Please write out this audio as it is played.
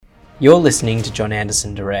You're listening to John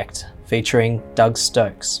Anderson Direct, featuring Doug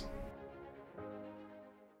Stokes.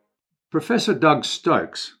 Professor Doug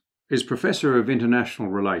Stokes is Professor of International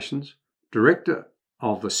Relations, Director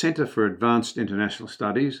of the Centre for Advanced International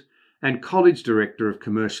Studies, and College Director of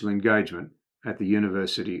Commercial Engagement at the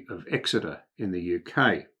University of Exeter in the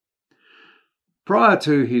UK. Prior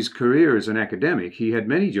to his career as an academic, he had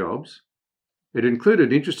many jobs. It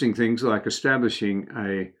included interesting things like establishing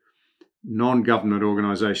a non-government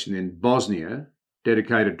organisation in Bosnia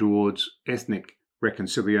dedicated towards ethnic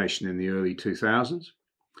reconciliation in the early 2000s,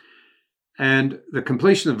 and the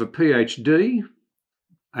completion of a PhD,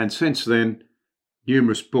 and since then,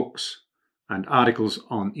 numerous books and articles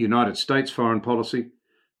on United States foreign policy,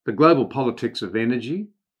 the global politics of energy,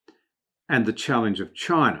 and the challenge of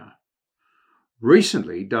China.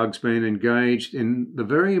 Recently, Doug's been engaged in the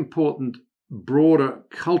very important broader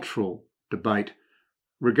cultural debate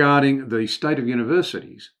regarding the state of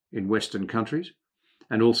universities in Western countries,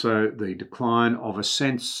 and also the decline of a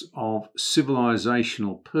sense of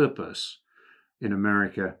civilizational purpose in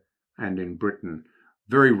America and in Britain.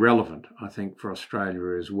 Very relevant, I think, for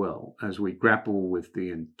Australia as well, as we grapple with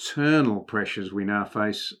the internal pressures we now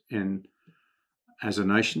face as a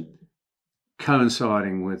nation,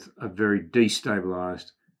 coinciding with a very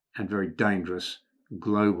destabilised and very dangerous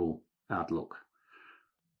global outlook.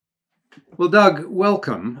 Well, Doug,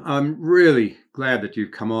 welcome. I'm really glad that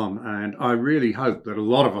you've come on, and I really hope that a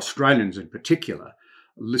lot of Australians in particular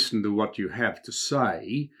listen to what you have to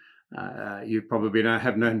say. You probably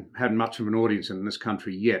haven't had much of an audience in this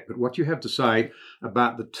country yet, but what you have to say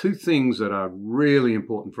about the two things that are really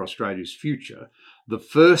important for Australia's future. The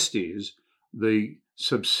first is the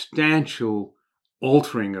substantial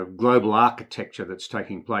altering of global architecture that's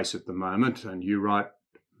taking place at the moment, and you write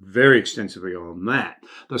very extensively on that.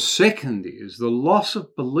 The second is the loss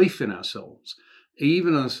of belief in ourselves,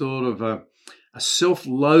 even a sort of a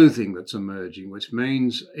self-loathing that's emerging, which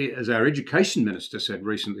means, as our education minister said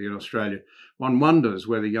recently in Australia, one wonders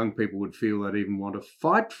whether young people would feel they'd even want to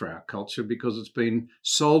fight for our culture because it's been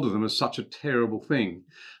sold to them as such a terrible thing.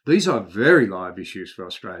 These are very live issues for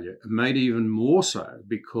Australia, and made even more so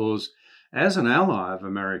because as an ally of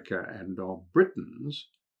America and of Britain's,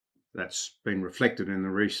 that's been reflected in the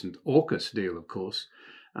recent AUKUS deal, of course,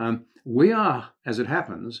 we are, as it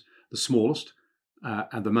happens, the smallest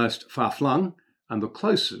and the most far-flung and the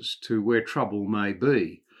closest to where trouble may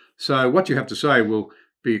be. So what you have to say will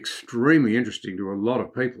be extremely interesting to a lot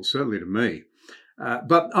of people, certainly to me.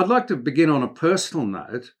 But I'd like to begin on a personal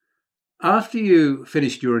note. After you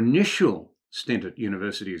finished your initial stint at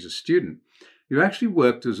university as a student, you actually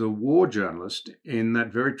worked as a war journalist in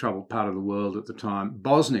that very troubled part of the world at the time,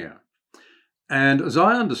 Bosnia. And as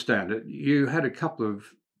I understand it, you had a couple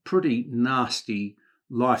of pretty nasty,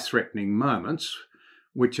 life-threatening moments,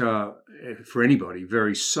 which are, for anybody,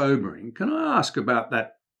 very sobering. Can I ask about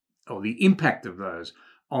that, or the impact of those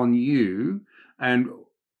on you, and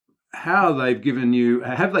how have they given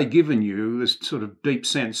you this sort of deep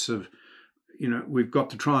sense of, we've got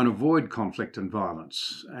to try and avoid conflict and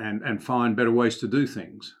violence and find better ways to do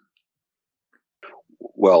things?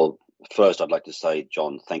 Well, first, I'd like to say,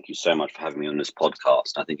 John, thank you so much for having me on this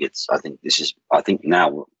podcast. I think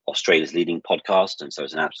now Australia's leading podcast, and so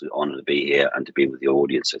it's an absolute honour to be here and to be with your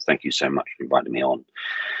audience. So thank you so much for inviting me on.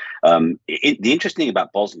 The interesting thing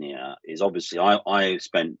about Bosnia is obviously I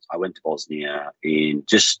went to Bosnia in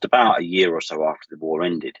just about a year or so after the war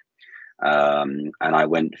ended. And I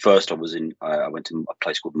went to a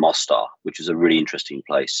place called Mostar, which is a really interesting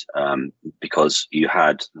place because you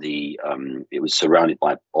had it was surrounded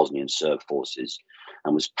by Bosnian Serb forces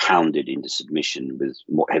and was pounded into submission with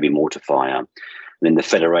heavy mortar fire. And then the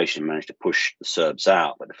Federation managed to push the Serbs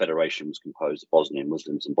out, but the Federation was composed of Bosnian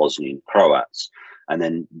Muslims and Bosnian Croats. And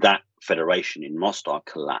then that Federation in Mostar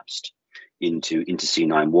collapsed into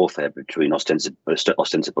C9 warfare between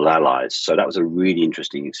ostensible allies. So that was a really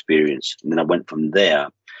interesting experience. And then I went from there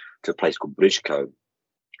to a place called Brčko,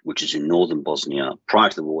 which is in northern Bosnia. Prior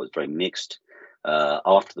to the war, it was very mixed.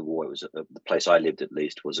 After the war, it was the place I lived, at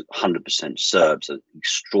least, was 100% Serbs, so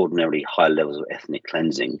extraordinarily high levels of ethnic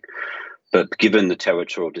cleansing. But given the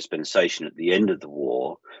territorial dispensation at the end of the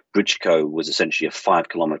war, Brčko was essentially a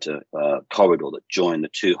 5-kilometer corridor that joined the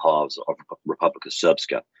two halves of Republika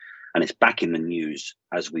Srpska. And it's back in the news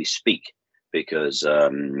as we speak because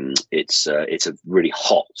it's a really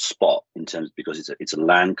hot spot because it's a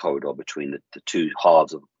land corridor between the two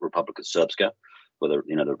halves of Republika Srpska, where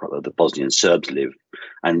the Bosnian Serbs live,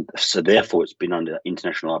 and so therefore it's been under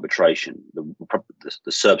international arbitration.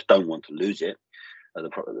 The Serbs don't want to lose it.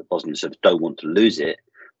 The Bosnian Serbs don't want to lose it,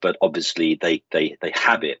 but obviously they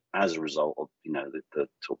have it as a result of the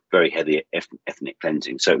sort of very heavy ethnic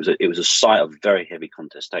cleansing. So it was a site of very heavy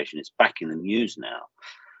contestation. It's back in the news now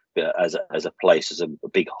as a place, as a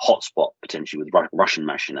big hotspot potentially with Russian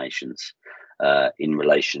machinations in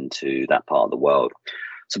relation to that part of the world.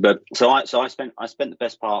 So I spent the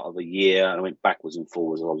best part of a year, and I went backwards and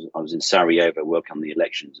forwards. I was in Sarajevo working on the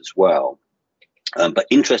elections as well. But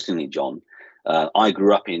interestingly, John, I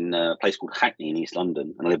grew up in a place called Hackney in East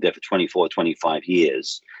London, and I lived there for 25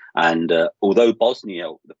 years. And although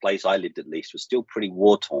Bosnia, the place I lived at least, was still pretty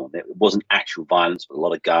war-torn, it wasn't actual violence, but a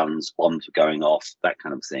lot of guns, bombs were going off, that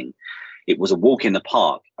kind of thing. It was a walk in the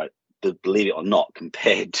park, believe it or not,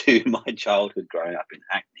 compared to my childhood growing up in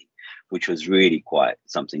Hackney, which was really quite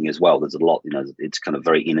something as well. There's a lot, it's kind of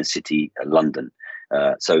very inner city London.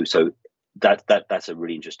 So that's a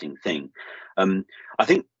really interesting thing. I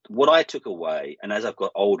think what I took away, and as I've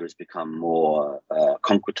got older, it's become more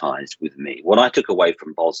concretized with me. What I took away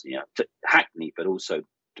from Bosnia to Hackney, but also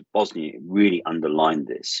to Bosnia, really underlined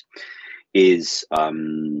this, is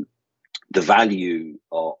the value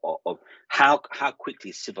of how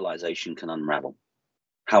quickly civilization can unravel.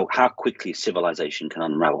 How quickly civilization can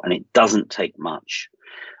unravel, and it doesn't take much.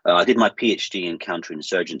 I did my PhD in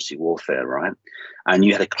counterinsurgency warfare, right? And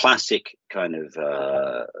you had a classic kind of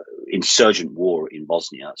insurgent war in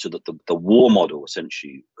Bosnia, so that the war model,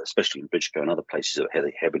 essentially, especially in Brčko and other places that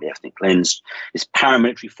are heavily ethnic cleansed, is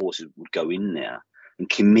paramilitary forces would go in there and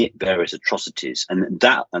commit various atrocities, and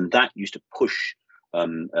that used to push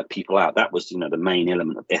people out. That was, the main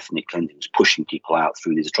element of ethnic cleansing, was pushing people out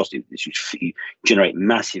through these atrocities. You generate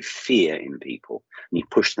massive fear in people, and you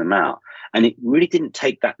push them out. And it really didn't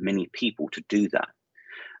take that many people to do that.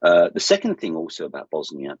 The second thing also about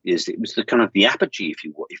Bosnia is it was the kind of the apogee,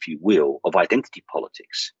 if you will, of identity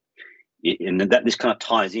politics. And that this kind of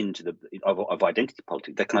ties into of identity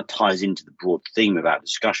politics, that kind of ties into the broad theme of our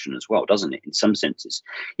discussion as well, doesn't it? In some senses,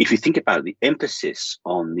 if you think about it, the emphasis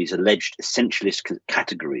on these alleged essentialist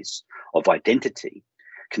categories of identity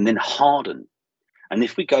can then harden. And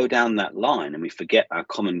if we go down that line and we forget our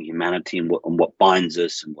common humanity and what binds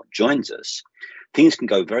us and what joins us, things can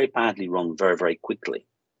go very badly wrong very, very quickly.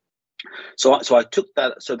 So I took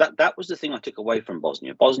that. So that was the thing I took away from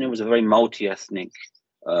Bosnia. Bosnia was a very multi-ethnic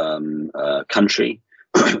country,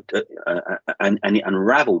 and it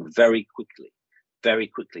unraveled very quickly,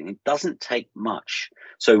 and it doesn't take much.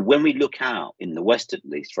 So when we look out in the West, at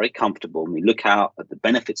least, very comfortable, and we look out at the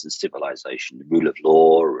benefits of civilization, the rule of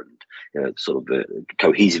law, and sort of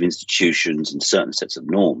cohesive institutions and certain sets of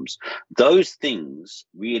norms, those things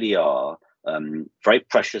really are very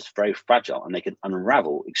precious, very fragile, and they can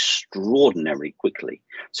unravel extraordinarily quickly.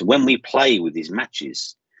 So when we play with these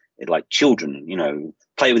matches, like children,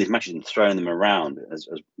 play with these matches and throwing them around, as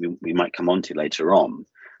we might come on to later on,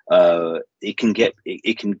 it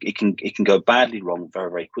can go badly wrong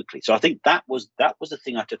very, very quickly. So I think that was the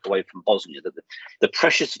thing I took away from Bosnia, that the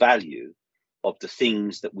precious value of the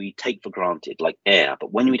things that we take for granted, like air,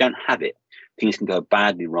 but when we don't have it, things can go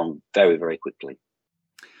badly wrong very, very quickly.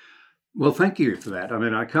 Well, thank you for that. I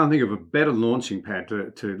mean, I can't think of a better launching pad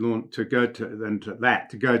to go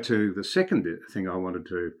to the second thing I wanted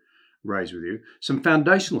to raise with you. Some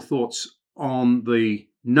foundational thoughts on the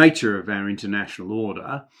nature of our international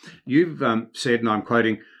order. You've said, and I'm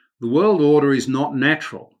quoting, "The world order is not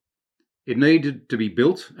natural. It needed to be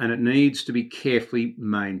built, and it needs to be carefully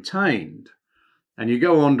maintained." And you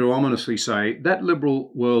go on to ominously say that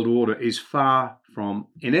liberal world order is far from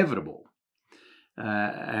inevitable.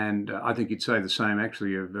 And I think you'd say the same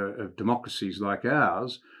actually of democracies like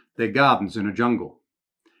ours. They're gardens in a jungle.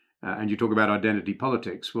 And you talk about identity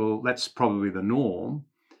politics. Well, that's probably the norm.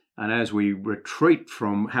 And as we retreat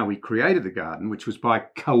from how we created the garden, which was by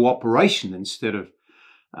cooperation instead of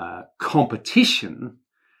competition,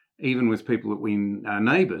 even with people that our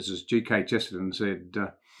neighbours, as G.K. Chesterton said,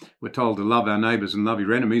 we're told to love our neighbours and love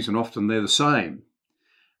your enemies, and often they're the same.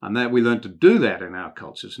 And that we learned to do that in our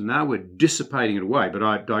cultures. And now we're dissipating it away. But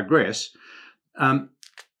I digress.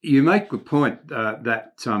 You make the point that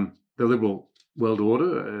the liberal world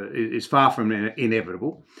order is far from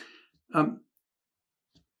inevitable.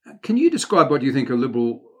 Can you describe what you think a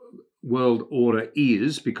liberal world order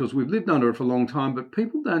is? Because we've lived under it for a long time, but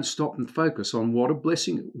people don't stop and focus on what it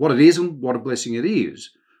is and what a blessing it is.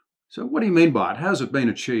 So what do you mean by it? How's it been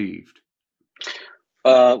achieved?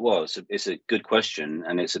 Well, it's a good question,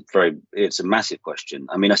 and it's a massive question.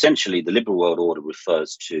 I mean, essentially, the liberal world order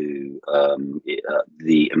refers to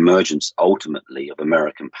the emergence, ultimately, of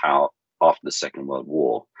American power after the Second World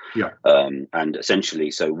War. Yeah. And essentially,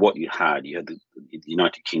 so what you had the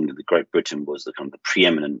United Kingdom, the Great Britain was the kind of the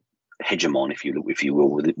preeminent hegemon, if you will,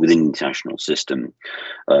 within the international system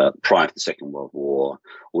prior to the Second World War.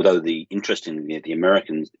 Although interestingly, the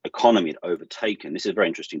American economy had overtaken. This is a very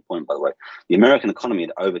interesting point, by the way. The American economy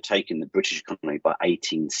had overtaken the British economy by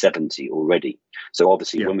 1870 already. So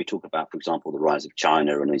obviously, when we talk about, for example, the rise of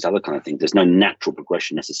China and these other kind of things, there's no natural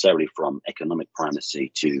progression necessarily from economic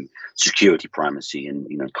primacy to security primacy and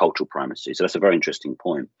cultural primacy. So that's a very interesting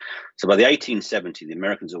point. So by the 1870, the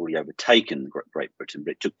Americans had already overtaken Great Britain,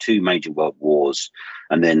 but it took two major world wars,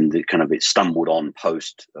 and then it stumbled on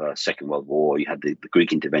post Second World War. You had the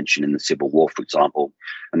Greek intervention in the Civil War, for example,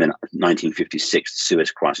 and then 1956, the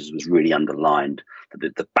Suez Crisis was really underlined.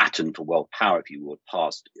 The baton for world power, if you would,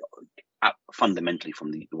 passed fundamentally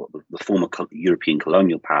from the former European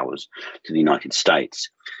colonial powers to the United States.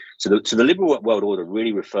 So the liberal world order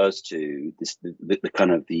really refers to the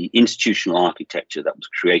kind of the institutional architecture that was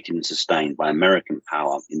created and sustained by American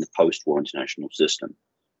power in the post-war international system.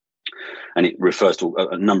 And it refers to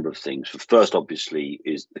a number of things. First, obviously,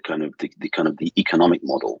 is the economic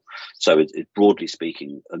model. So it broadly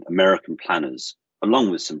speaking, American planners,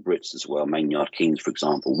 along with some Brits as well, Maynard Keynes, for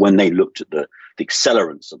example, when they looked at the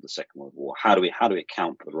accelerants of the Second World War, how do we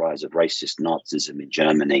account for the rise of racist Nazism in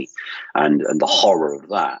Germany and the horror of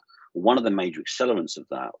that? One of the major accelerants of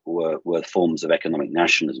that were forms of economic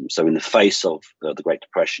nationalism. So in the face of the Great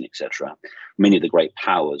Depression, etc., many of the great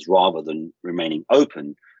powers, rather than remaining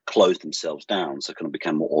open, closed themselves down, so kind of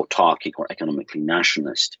became more autarkic or economically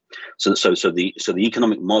nationalist. So the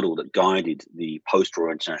economic model that guided the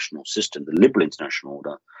post-war international system, the liberal international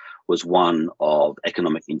order, was one of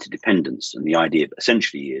economic interdependence. And the idea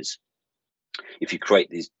essentially is, if you create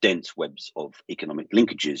these dense webs of economic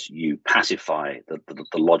linkages, you pacify the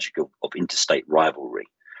logic of interstate rivalry.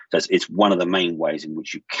 So it's one of the main ways in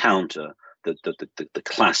which you counter the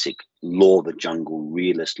classic law of the jungle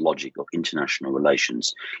realist logic of international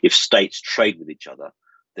relations. If states trade with each other,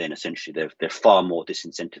 then essentially they're far more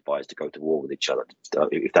disincentivized to go to war with each other.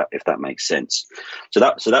 If that makes sense. So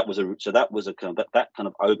that was a kind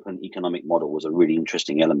of open economic model was a really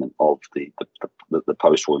interesting element of the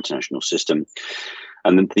post-war international system.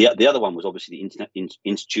 And then the other one was obviously the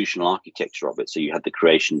institutional architecture of it. So you had the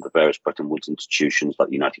creation of the various Bretton Woods institutions like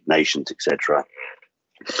the United Nations, etc.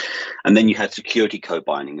 And then you had security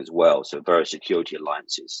co-binding as well, so various security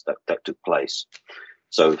alliances that took place.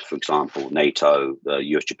 So, for example, NATO, the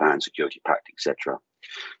US-Japan Security Pact, etc.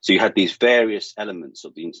 So you had these various elements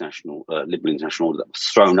of the international liberal international order that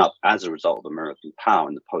was thrown up as a result of American power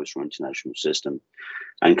in the post-war international system,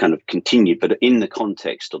 and kind of continued, but in the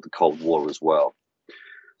context of the Cold War as well.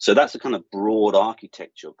 So that's a kind of broad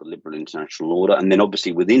architecture of the liberal international order. And then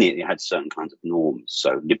obviously within it, it had certain kinds of norms.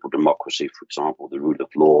 So liberal democracy, for example, the rule of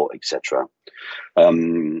law, etc.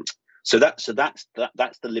 So that's the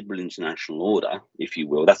liberal international order, if you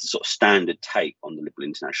will. That's the sort of standard take on the liberal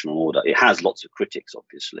international order. It has lots of critics,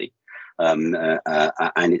 obviously, and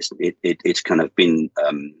it's kind of been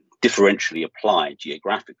differentially applied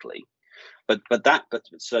geographically.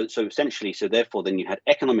 So essentially, therefore, then you had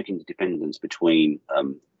economic interdependence between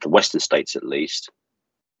the Western states, at least,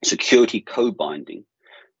 security co-binding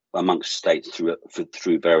amongst states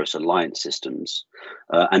through various alliance systems,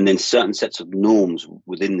 and then certain sets of norms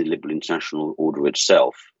within the liberal international order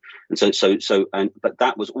itself. And but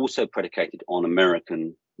that was also predicated on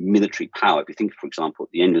American military power. If you think, for example,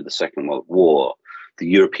 at the end of the Second World War, the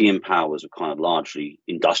European powers were kind of largely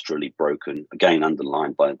industrially broken, again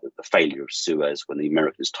underlined by the failure of Suez, when the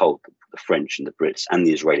Americans told the French and the Brits and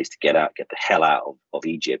the Israelis to get the hell out of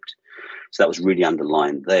Egypt. So that was really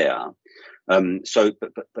underlined there.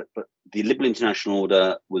 But the liberal international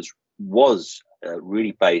order was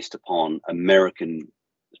really based upon American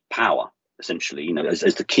power, essentially,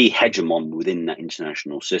 as the key hegemon within that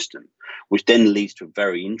international system, which then leads to a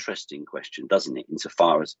very interesting question, doesn't it?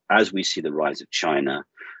 Insofar as we see the rise of China,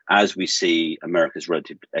 as we see America's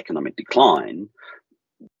relative economic decline,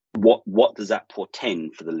 what does that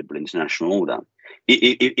portend for the liberal international order?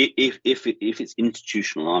 If its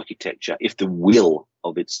institutional architecture, if the will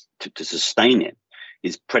of its to sustain it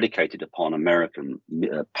is predicated upon American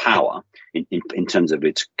power in terms of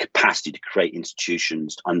its capacity to create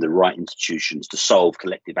institutions, to underwrite institutions, to solve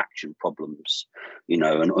collective action problems,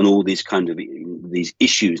 and all these kind of these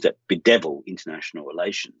issues that bedevil international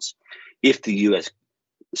relations. If the US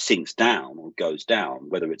sinks down or goes down,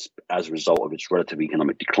 whether it's as a result of its relative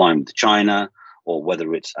economic decline with China, or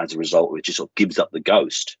whether it's as a result of it just sort of gives up the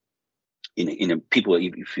ghost. People,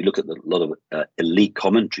 if you look at a lot of elite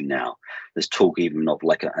commentary now, there's talk even of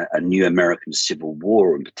like a new American civil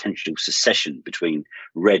war and potential secession between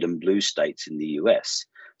red and blue states in the US.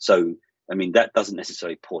 So I mean, that doesn't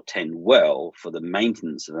necessarily portend well for the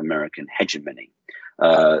maintenance of American hegemony.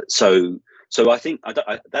 So I think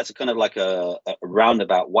that's a kind of like a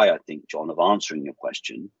roundabout way, I think, John, of answering your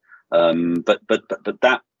question. But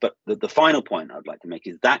the final point I'd like to make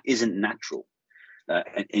is that isn't natural.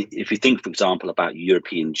 If you think, for example, about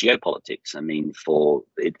European geopolitics, I mean,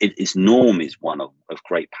 its norm is one of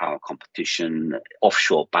great power competition,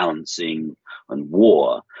 offshore balancing, and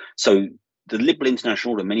war. So the liberal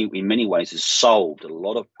international order, in many ways, has solved a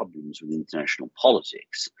lot of problems with international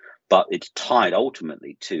politics, but it's tied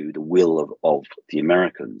ultimately to the will of the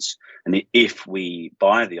Americans. And if we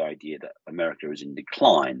buy the idea that America is in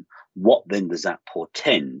decline, what then does that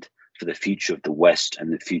portend for the future of the West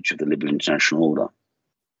and the future of the liberal international order?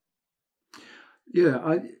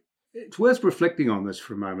 Yeah, it's worth reflecting on this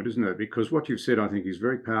for a moment, isn't it? Because what you've said, I think, is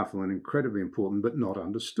very powerful and incredibly important, but not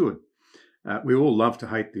understood. We all love to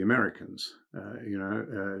hate the Americans.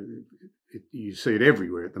 You see it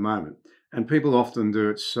everywhere at the moment. And people often do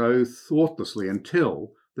it so thoughtlessly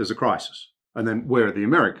until there's a crisis. And then where are the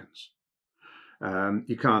Americans?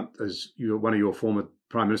 You can't, as one of your former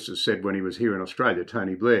Prime Ministers said when he was here in Australia,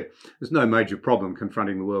 Tony Blair, there's no major problem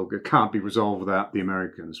confronting the world that can't be resolved without the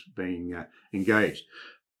Americans being engaged.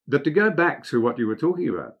 But to go back to what you were talking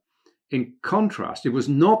about, in contrast, it was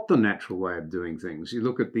not the natural way of doing things. You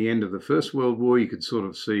look at the end of the First World War, you could sort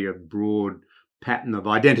of see a broad pattern of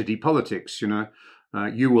identity politics.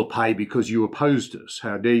 You will pay because you opposed us.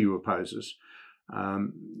 How dare you oppose us?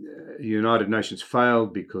 The United Nations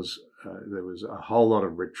failed because there was a whole lot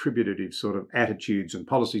of retributive sort of attitudes and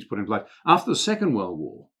policies put in place. After the Second World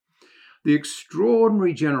War, the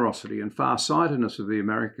extraordinary generosity and farsightedness of the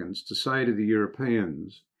Americans to say to the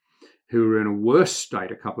Europeans, who were in a worse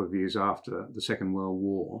state a couple of years after the Second World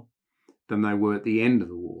War than they were at the end of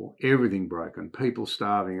the war, everything broken, people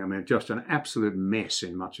starving, I mean, just an absolute mess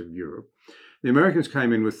in much of Europe. The Americans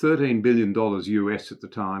came in with $13 billion US at the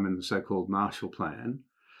time in the so-called Marshall Plan.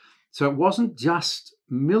 So it wasn't just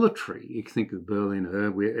military. You can think of Berlin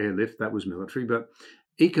airlift, that was military, but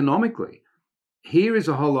economically, here is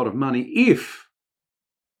a whole lot of money if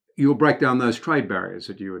you'll break down those trade barriers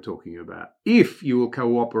that you were talking about, if you will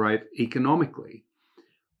cooperate economically.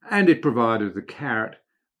 And it provided the carrot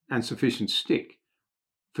and sufficient stick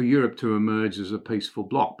for Europe to emerge as a peaceful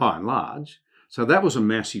bloc, by and large. So that was a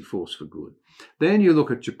massive force for good. Then you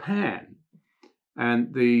look at Japan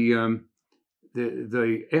and the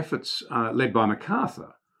efforts led by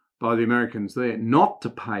MacArthur, by the Americans there, not to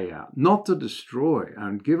pay out, not to destroy.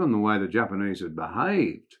 And given the way the Japanese had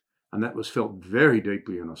behaved, and that was felt very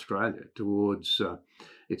deeply in Australia towards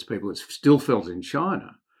its people, it's still felt in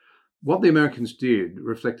China. What the Americans did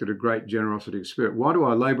reflected a great generosity of spirit. Why do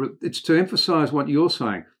I labour it? It's to emphasise what you're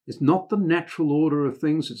saying. It's not the natural order of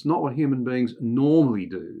things. It's not what human beings normally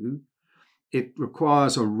do. It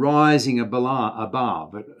requires a rising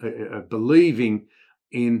above, a believing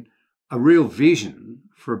in a real vision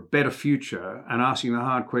for a better future and asking the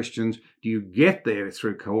hard questions, do you get there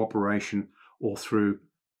through cooperation or through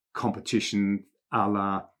competition a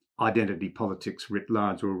la identity politics writ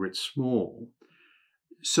large or writ small?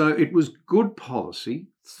 So it was good policy,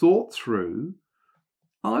 thought through,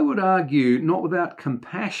 I would argue not without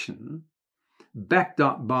compassion, backed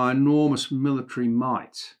up by enormous military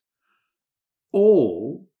might.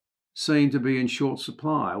 All seem to be in short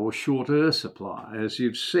supply or shorter supply, as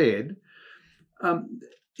you've said.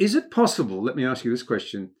 Is it possible, let me ask you this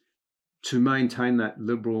question, to maintain that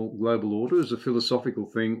liberal global order as a philosophical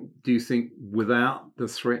thing, do you think, without the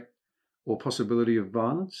threat or possibility of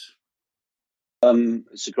violence?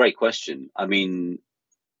 It's a great question. I mean,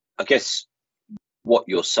 I guess what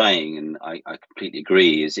you're saying, and I completely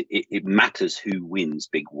agree, is it matters who wins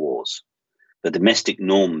big wars. The domestic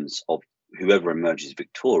norms of whoever emerges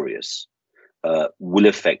victorious will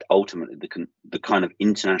affect ultimately the kind of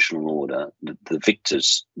international order that the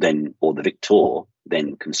victors then, or the victor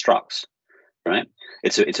then constructs. Right?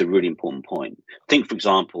 It's a really important point. Think, for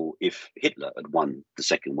example, if Hitler had won the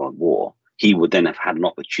Second World War, he would then have had an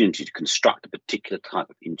opportunity to construct a particular type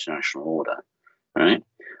of international order, right?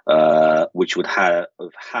 Which would have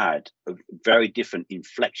had a very different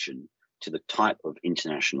inflection to the type of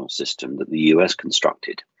international system that the US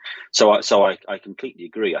constructed. So I completely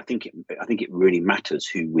agree. I think it really matters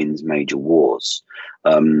who wins major wars,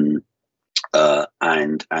 and the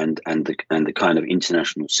kind of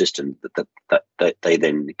international system that they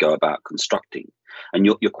then go about constructing. And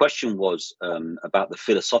your question was about the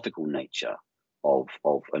philosophical nature of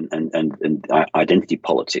identity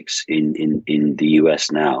politics in the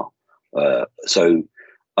US now. So,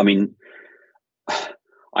 I mean,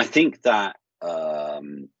 I think that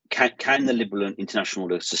can the liberal international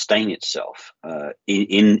order sustain itself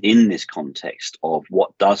in this context of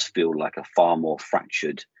what does feel like a far more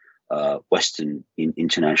fractured Western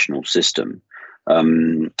international system?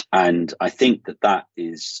 And I think that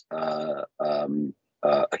is a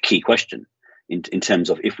key question in terms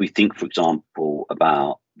of, if we think, for example,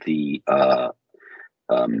 about the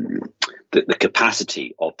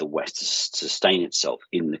capacity of the West to sustain itself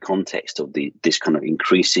in the context of this kind of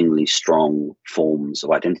increasingly strong forms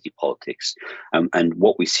of identity politics, and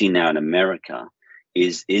what we see now in America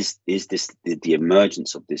is this the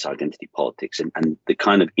emergence of this identity politics and the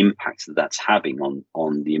kind of impact that's having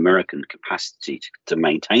on the American capacity to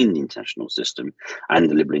maintain the international system and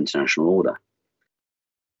the liberal international order.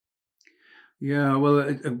 Yeah, well,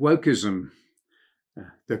 wokeism,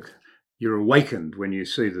 you're awakened when you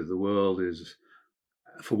see that the world is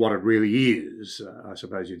for what it really is, I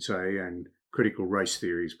suppose you'd say, and critical race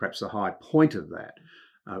theory is perhaps the high point of that.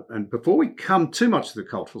 And before we come too much to the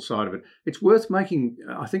cultural side of it, it's worth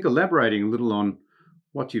elaborating a little on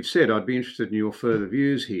what you've said. I'd be interested in your further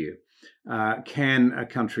views here. Can a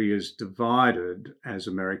country as divided as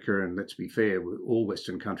America, and let's be fair, all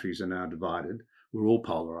Western countries are now divided, we're all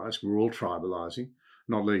polarised, we're all tribalising,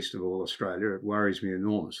 not least of all Australia. It worries me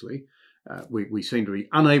enormously. We seem to be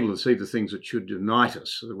unable to see the things that should unite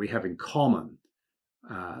us, that we have in common,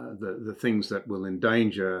 the things that will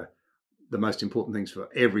endanger the most important things for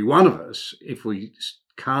every one of us if we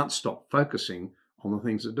can't stop focusing on the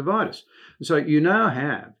things that divide us. So you now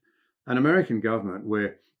have an American government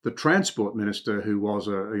where the transport minister, who was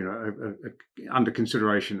under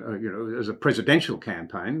consideration, as a presidential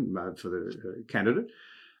campaign for the candidate,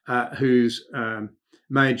 who's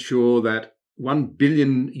made sure that $1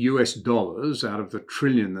 billion out of the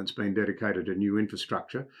trillion that's been dedicated to new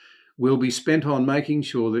infrastructure will be spent on making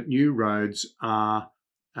sure that new roads are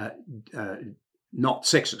not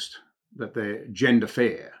sexist, that they're gender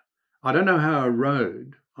fair. I don't know how a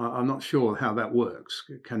road, I'm not sure how that works,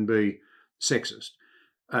 can be sexist.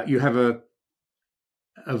 You have a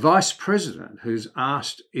vice president who's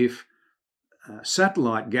asked if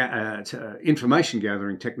satellite information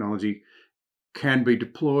gathering technology can be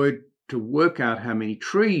deployed to work out how many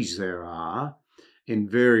trees there are in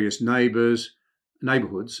various neighbourhoods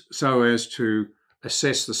so as to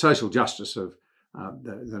assess the social justice of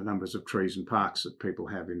the numbers of trees and parks that people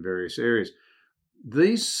have in various areas.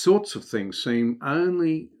 These sorts of things seem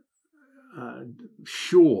only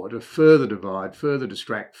sure to further divide, further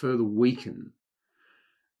distract, further weaken.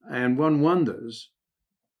 And one wonders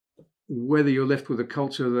whether you're left with a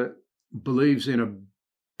culture that believes in a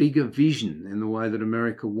bigger vision in the way that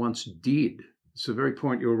America once did. It's the very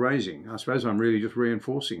point you're raising. I suppose I'm really just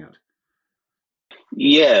reinforcing it.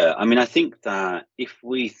 Yeah, I mean, I think that if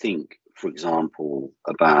we think, for example,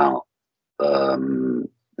 about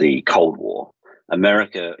the Cold War,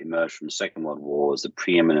 America emerged from the Second World War as the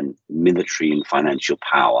preeminent military and financial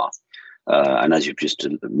power. And as you've just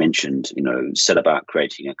mentioned, set about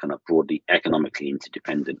creating a kind of broadly economically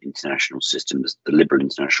interdependent international system, the liberal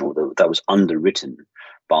international, that was underwritten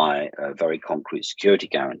by very concrete security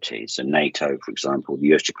guarantees. So NATO, for example,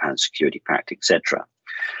 the US-Japan Security Pact, etc.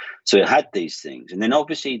 So it had these things. And then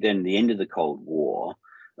obviously then the end of the Cold War,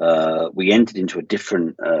 we entered into a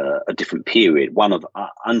different period, one of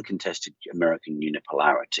uncontested American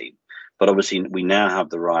unipolarity. But obviously, we now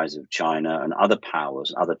have the rise of China and other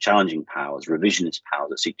powers, other challenging powers, revisionist powers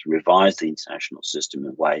that seek to revise the international system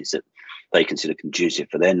in ways that they consider conducive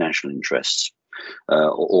for their national interests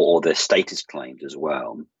or their status claims as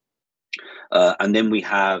well. And then we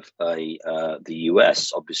have the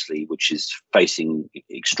US, obviously, which is facing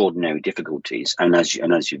extraordinary difficulties, and as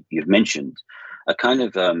you've mentioned, a kind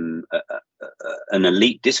of an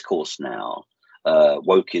elite discourse now.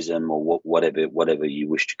 Wokeism or whatever you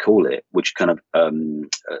wish to call it, which kind of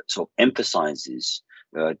sort of emphasizes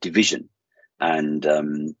division and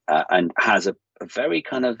has a very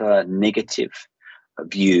kind of negative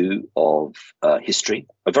view of history,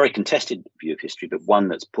 a very contested view of history, but one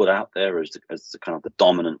that's put out there as the kind of the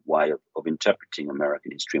dominant way of interpreting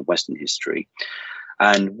American history and Western history.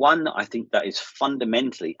 And one, I think, that is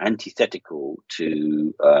fundamentally antithetical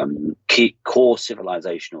to key core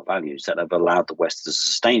civilizational values that have allowed the West to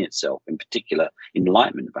sustain itself, in particular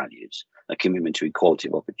Enlightenment values, a commitment to equality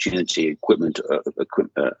of opportunity,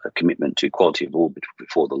 a commitment to equality of all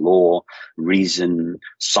before the law, reason,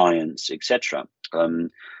 science, etc.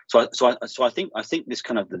 So I think this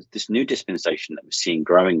kind of this new dispensation that we're seeing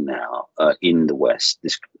growing now in the West,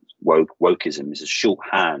 this wokeism, is a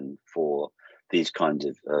shorthand for these kinds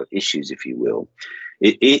of issues, if you will.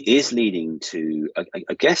 It is leading to,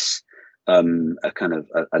 I guess, a kind of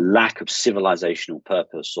a lack of civilizational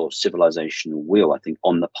purpose or civilizational will, I think,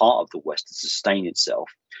 on the part of the West to sustain itself.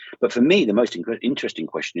 But for me, the most interesting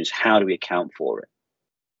question is, how do we account for it?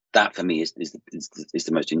 That for me is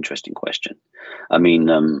the most interesting question. I mean,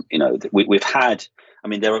 we've had. I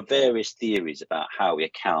mean, there are various theories about how we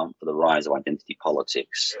account for the rise of identity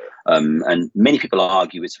politics, and many people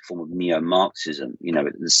argue it's a form of neo-Marxism.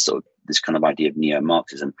 This kind of idea of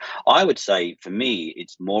neo-Marxism. I would say, for me,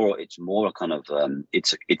 it's more a kind of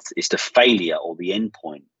it's the failure or the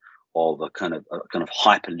endpoint of a kind of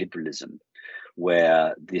hyper-liberalism,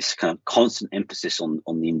 where this kind of constant emphasis on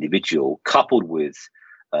the individual, coupled with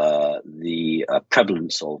the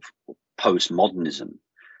prevalence of postmodernism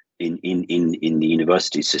in the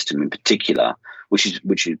university system in particular, which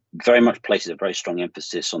very much places a very strong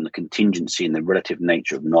emphasis on the contingency and the relative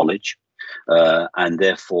nature of knowledge, and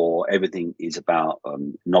therefore everything is about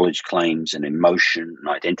knowledge claims and emotion and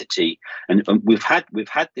identity. And we've had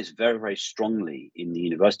this very, very strongly in the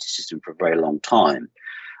university system for a very long time.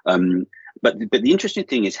 But the interesting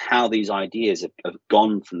thing is how these ideas have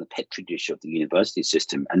gone from the petri dish of the university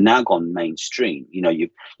system and now gone mainstream.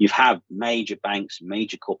 You've had major banks,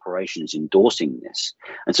 major corporations endorsing this.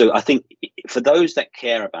 And so I think for those that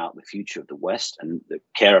care about the future of the West and that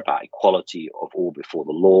care about equality of all before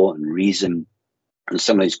the law and reason and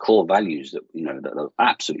some of these core values that are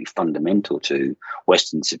absolutely fundamental to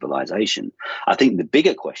Western civilization, I think the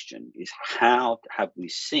bigger question is, how have we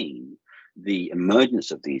seen the emergence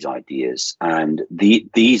of these ideas, and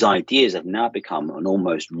these ideas have now become an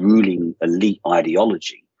almost ruling elite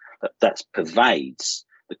ideology that pervades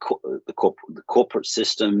the corporate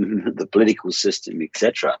system, the political system,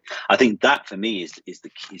 etc. I think that for me is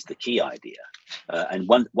the key idea, and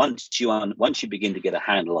once you begin to get a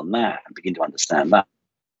handle on that and begin to understand that,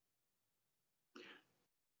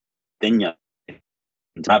 then you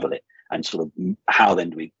unravel it. And sort of how then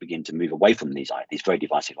do we begin to move away from these very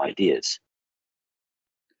divisive ideas?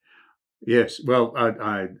 Yes, well,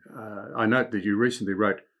 I note that you recently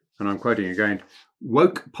wrote, and I'm quoting again,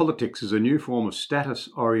 "Woke politics is a new form of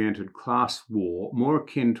status-oriented class war, more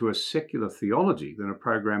akin to a secular theology than a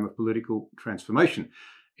program of political transformation.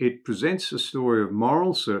 It presents a story of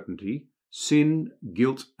moral certainty, sin,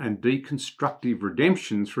 guilt, and deconstructive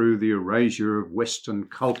redemption through the erasure of Western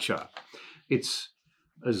culture." It's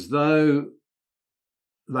as though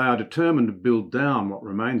they are determined to build down what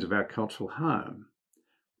remains of our cultural home.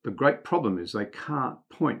 The great problem is they can't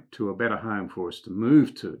point to a better home for us to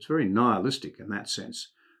move to. It's very nihilistic in that sense,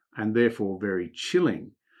 and therefore very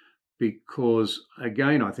chilling, because,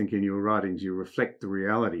 again, I think in your writings you reflect the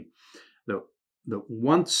reality that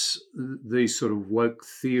once these sort of woke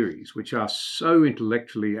theories, which are so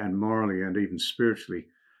intellectually and morally and even spiritually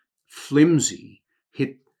flimsy,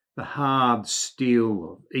 hit the hard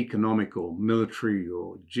steel of economic or military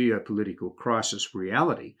or geopolitical crisis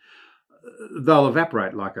reality, they'll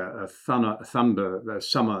evaporate like a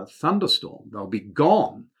summer thunderstorm. They'll be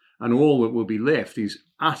gone, and all that will be left is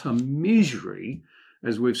utter misery,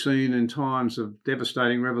 as we've seen in times of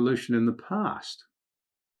devastating revolution in the past.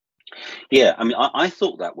 Yeah, I mean, I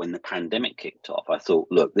thought that when the pandemic kicked off, I thought,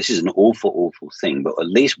 look, this is an awful, awful thing, but at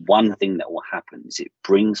least one thing that will happen is it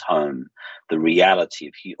brings home the reality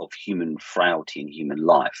of human frailty and human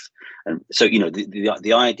life. And so,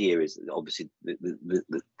 the idea is that obviously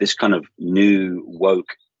this kind of new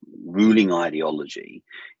woke ruling ideology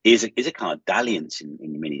is a kind of dalliance in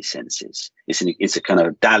many senses. It's a kind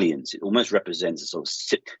of dalliance. It almost represents a sort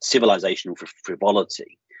of civilizational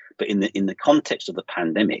frivolity. But in the context of the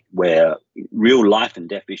pandemic, where real life and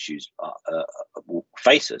death issues will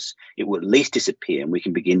face us, it will at least disappear, and we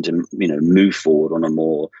can begin to move forward on a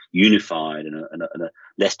more unified and a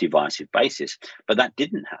less divisive basis. But that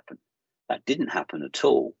didn't happen. That didn't happen at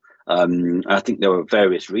all. I think there are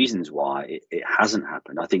various reasons why it hasn't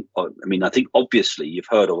happened. I think obviously you've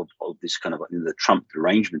heard of this kind of the Trump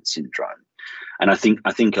derangement syndrome, and I think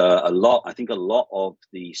a lot of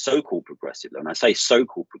the so-called progressive left, and I say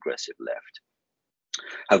so-called progressive left,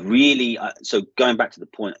 have really. So going back to the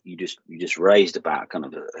point you just raised about kind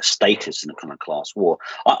of a status and a kind of class war,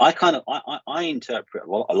 I interpret a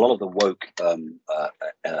lot of the woke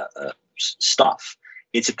stuff.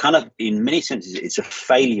 It's a kind of, in many senses, it's a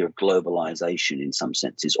failure of globalization in some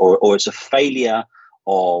senses, or it's a failure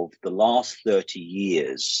of the last 30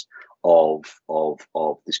 years of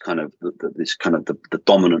this kind of the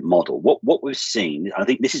dominant model. What we've seen, I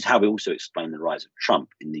think this is how we also explain the rise of Trump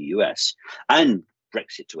in the US and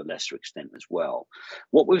Brexit to a lesser extent as well.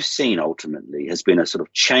 What we've seen ultimately has been a sort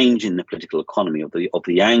of change in the political economy of the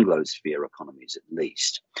Anglosphere economies, at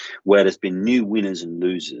least, where there's been new winners and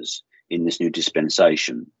losers in this new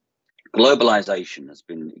dispensation. globalization has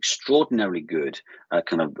been extraordinarily good at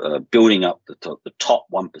building up the top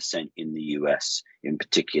 1% in the US in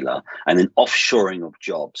particular, and then offshoring of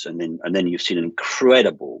jobs, and then you've seen an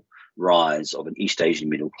incredible rise of an East Asian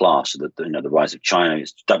middle class, so that the rise of China,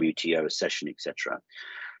 WTO recession, etc.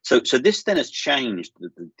 So this then has changed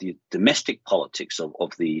the domestic politics of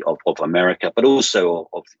America, but also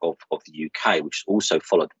of the UK, which also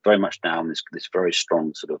followed very much down this very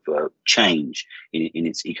strong sort of change in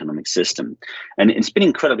its economic system. And it's been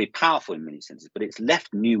incredibly powerful in many senses, but it's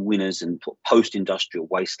left new winners and post-industrial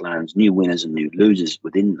wastelands, new winners and new losers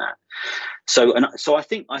within that. So I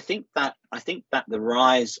think that the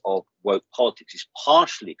rise of woke politics is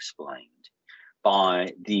partially explained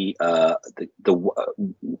by the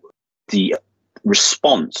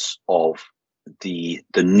response of the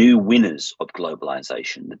new winners of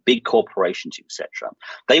globalization, the big corporations, etc.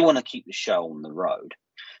 They want to keep the show on the road.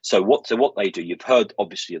 So what they do, you've heard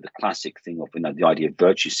obviously of the classic thing of the idea of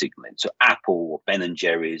virtue signaling. So Apple or Ben and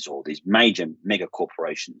Jerry's or these major mega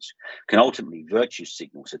corporations can ultimately virtue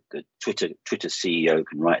signal. So the Twitter CEO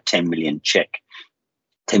can write $10 million check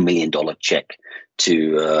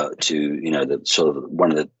to the sort of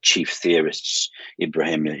one of the chief theorists,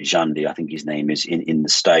 Ibrahim Jandi, I think his name is, in the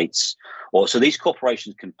States. Or so these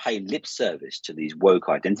corporations can pay lip service to these woke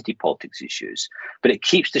identity politics issues, but it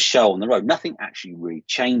keeps the show on the road. Nothing actually really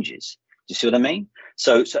changes. Do you see what I mean?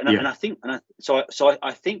 I think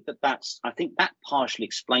that partially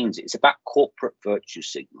explains it. It's about corporate virtue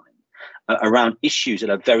signaling around issues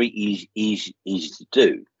that are very easy to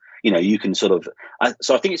do. You can sort of.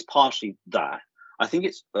 So I think it's partially that. I think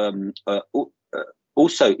it's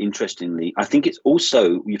also, interestingly, I think it's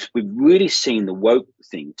also we've really seen the woke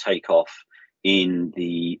thing take off in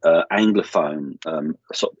the Anglophone,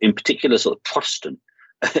 in particular, sort of Protestant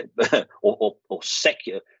or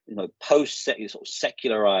secular, post-secular, sort of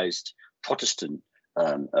secularized Protestant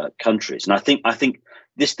countries. And I think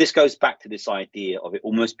this goes back to this idea of it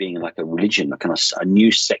almost being like a religion, a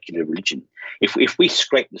new secular religion. If we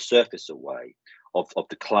scrape the surface away of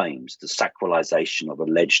the claims, the sacralization of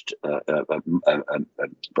alleged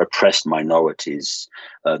oppressed minorities,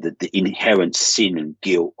 the inherent sin and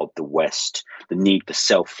guilt of the West, the need for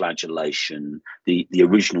self-flagellation, the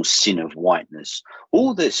original sin of whiteness,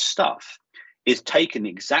 all this stuff is taken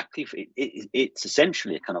exactly. It's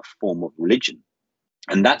essentially a kind of form of religion.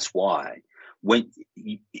 And that's why when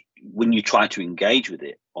you try to engage with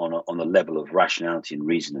it on a level of rationality and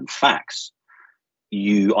reason and facts,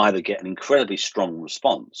 you either get an incredibly strong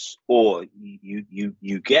response or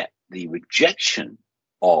you get the rejection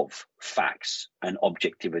of facts and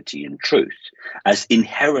objectivity and truth as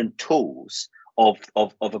inherent tools of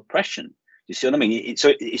oppression. You see what I mean?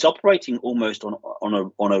 It's operating almost on a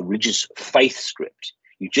religious faith script.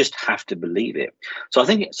 You just have to believe it. I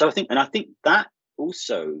think that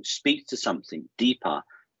also speaks to something deeper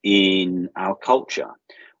in our culture,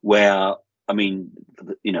 where we're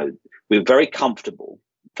very comfortable,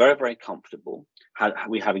 very, very comfortable.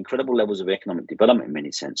 We have incredible levels of economic development in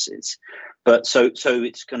many senses, but so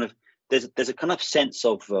it's kind of there's a kind of sense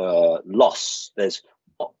of loss. There's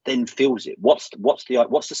what then fills it. What's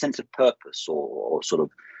the sense of purpose or sort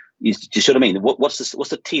of? Do you see what I mean? What's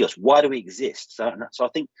the telos? Why do we exist? So I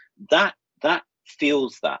think that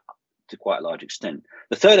feels that to quite a large extent.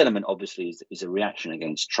 The third element, obviously, is a reaction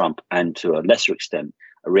against Trump, and to a lesser extent,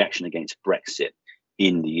 a reaction against Brexit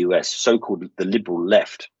in the US. So-called the liberal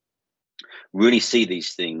left really see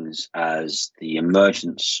these things as the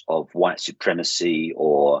emergence of white supremacy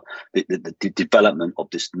or the development of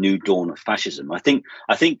this new dawn of fascism. I think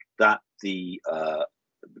that the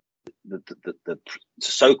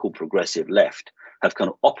so-called progressive left have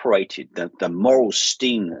kind of operated the moral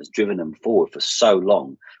steam that has driven them forward for so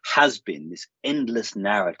long has been this endless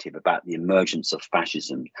narrative about the emergence of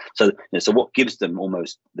fascism. So what gives them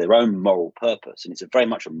almost their own moral purpose, and it's very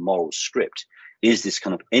much a moral script, is this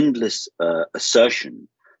kind of endless assertion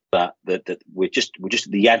that we're just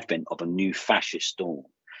at the advent of a new fascist dawn.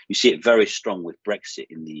 You see it very strong with Brexit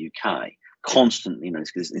in the UK. Constantly,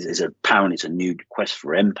 apparently it's a new quest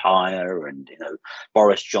for empire, and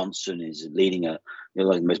Boris Johnson is leading the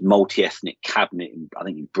most multi-ethnic cabinet in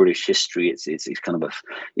British history. It's kind of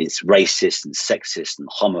it's racist and sexist and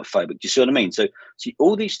homophobic. Do you see what I mean? So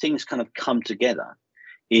all these things kind of come together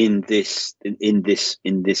in this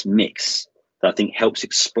mix that I think helps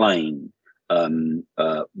explain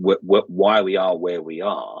why we are where we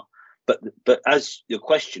are. But as your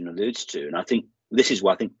question alludes to, and I think this is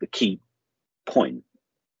what I think the key point,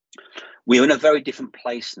 we're in a very different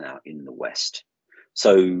place now in the West.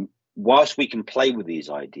 So whilst we can play with these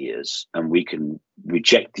ideas and we can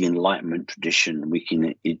reject the Enlightenment tradition, we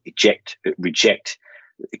can reject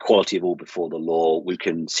equality of all before the law, we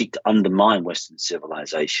can seek to undermine Western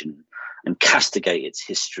civilization and castigate its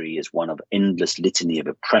history as one of endless litany of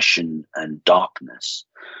oppression and darkness,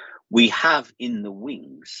 we have in the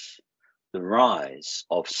wings the rise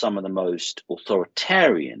of some of the most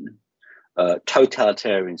authoritarian,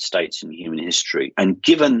 totalitarian states in human history. And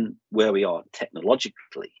given where we are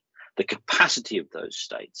technologically, the capacity of those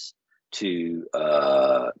states to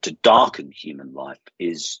darken human life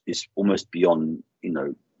is almost beyond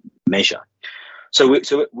measure. So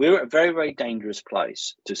we're at a very, very dangerous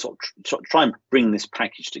place to sort of try and bring this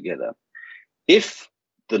package together. If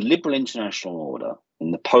the liberal international order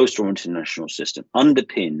in the post-war international system,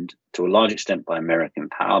 underpinned to a large extent by American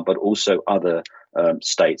power, but also other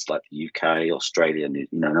states like the UK, Australia, and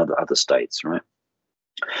other states, right,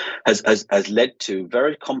 has led to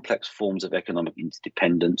very complex forms of economic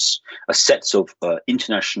interdependence, a sets of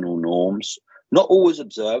international norms, not always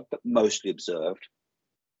observed, but mostly observed,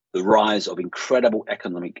 the rise of incredible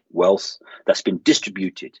economic wealth that's been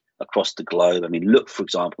distributed across the globe. I mean, look, for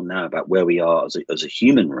example, now about where we are as a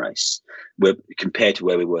human race, compared to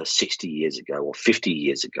where we were 60 years ago or 50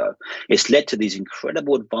 years ago. It's led to these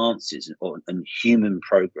incredible advances in human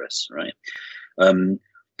progress, right?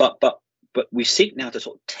 But we seek now to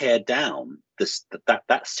sort of tear down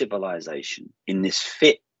that civilization in this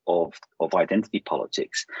fit of identity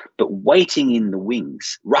politics, but waiting in the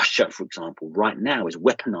wings. Russia, for example, right now is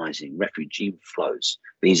weaponizing refugee flows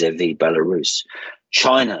vis-a-vis Belarus.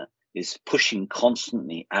 China is pushing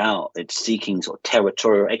constantly out. It's seeking sort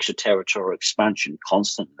of extraterritorial expansion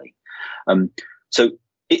constantly. So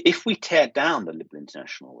if we tear down the liberal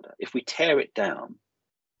international order, if we tear it down,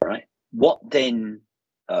 right, what then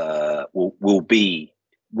will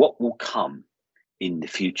come in the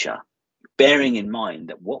future? Bearing in mind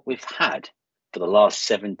that what we've had for the last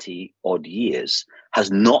 70 odd years has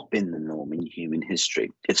not been the norm in human history.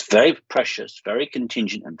 It's very precious, very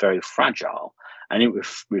contingent, and very fragile, and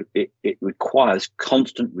it requires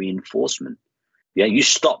constant reinforcement. Yeah, you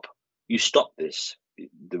stop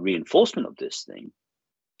the reinforcement of this thing,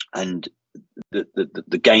 and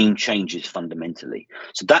the game changes fundamentally.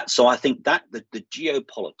 So I think that the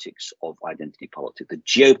geopolitics of identity politics, the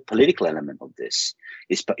geopolitical element of this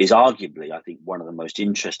is arguably, I think, one of the most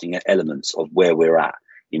interesting elements of where we're at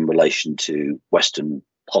in relation to Western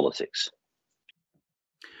politics.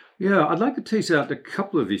 Yeah, I'd like to tease out a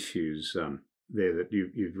couple of issues there that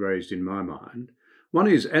you've raised in my mind. One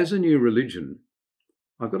is, as a new religion,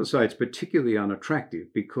 I've got to say it's particularly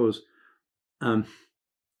unattractive because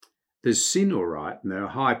there's sin, all right, and there are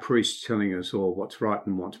high priests telling us all what's right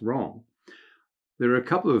and what's wrong. There are a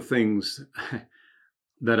couple of things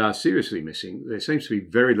that are seriously missing. There seems to be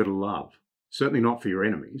very little love, certainly not for your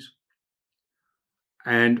enemies.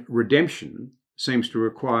 And redemption seems to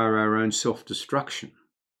require our own self-destruction,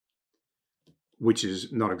 which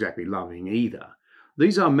is not exactly loving either.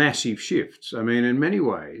 These are massive shifts. I mean, in many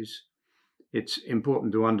ways, it's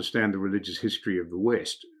important to understand the religious history of the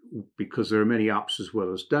West, because there are many ups as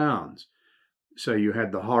well as downs. So you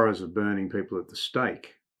had the horrors of burning people at the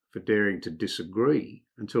stake for daring to disagree,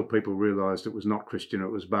 until people realised it was not Christian,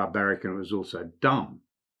 it was barbaric, and it was also dumb.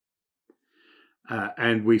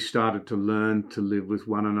 And we started to learn to live with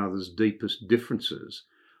one another's deepest differences.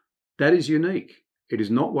 That is unique. It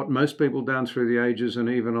is not what most people down through the ages and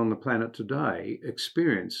even on the planet today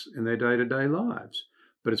experience in their day-to-day lives.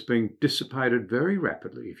 But it's being dissipated very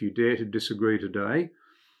rapidly. If you dare to disagree today,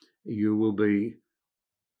 you will be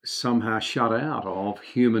somehow shut out of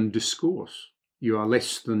human discourse. You are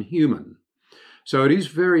less than human. So it is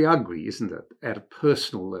very ugly, isn't it, at a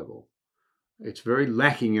personal level? It's very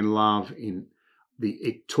lacking in love.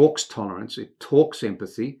 It talks tolerance, it talks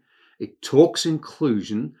empathy, it talks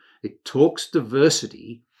inclusion, it talks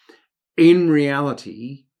diversity. In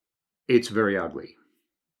reality, it's very ugly.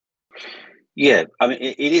 Yeah, I mean,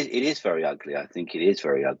 it is very ugly. I think it is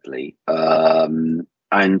very ugly.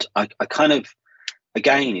 And I kind of,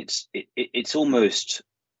 again, it's almost,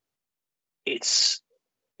 it's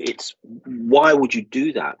why would you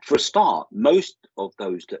do that? For a start, most of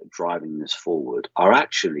those that are driving this forward are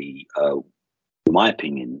actually, in my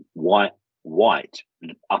opinion, white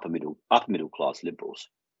upper middle class liberals,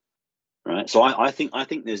 right? So I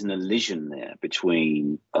think there's an elision there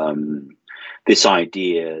between this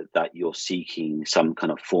idea that you're seeking some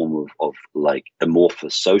kind of form of like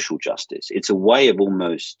amorphous social justice. It's a way of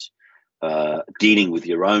almost dealing with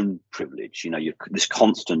your own privilege. This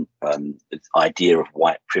constant idea of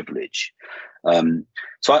white privilege,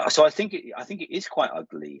 So I think it is quite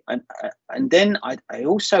ugly, and then I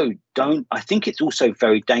also don't. I think it's also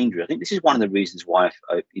very dangerous. I think this is one of the reasons why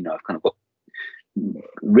I've kind of got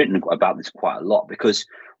written about this quite a lot, because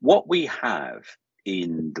what we have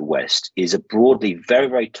in the West is a broadly very,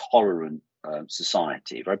 very tolerant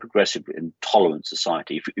society, very progressive and tolerant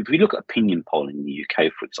society. If we look at opinion polling in the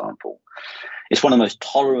UK, for example, it's one of the most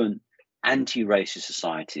tolerant anti-racist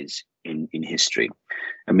societies in history.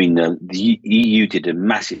 I mean, the EU did a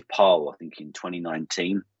massive poll, I think, in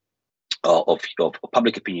 2019 of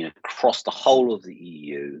public opinion across the whole of the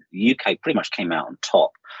EU. The UK pretty much came out on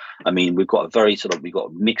top. I mean, we've got a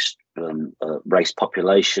mixed race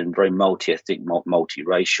population, very multi-ethnic,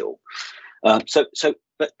 multi-racial. But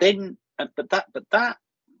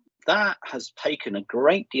that has taken a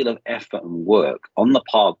great deal of effort and work on the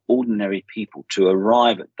part of ordinary people to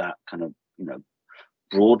arrive at that kind of,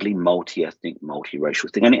 broadly multi-ethnic,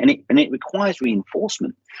 multiracial thing, and it requires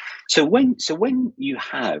reinforcement. So when you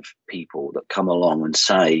have people that come along and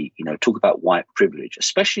say, talk about white privilege,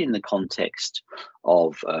 especially in the context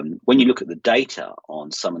of when you look at the data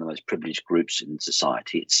on some of the most privileged groups in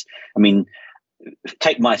society,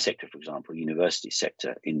 take my sector, for example, university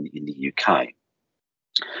sector in the UK.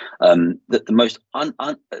 The most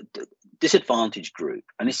disadvantaged group,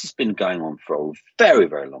 and this has been going on for a very,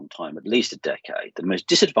 very long time, at least a decade, the most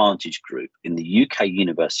disadvantaged group in the UK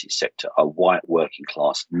university sector are white working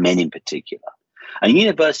class men in particular. And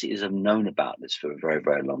universities have known about this for a very,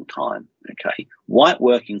 very long time. Okay, white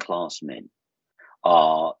working class men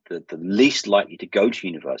are the least likely to go to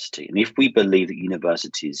university. And if we believe that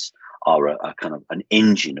universities are a kind of an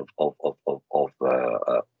engine of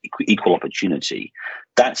equal opportunity,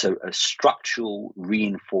 that's a structural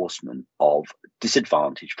reinforcement of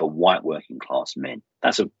disadvantage for white working class men.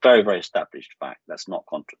 That's a very, very established fact. That's not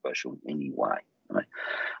controversial in any way. Right?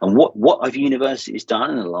 And what have universities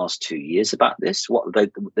done in the last 2 years about this?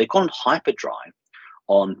 They've gone hyperdrive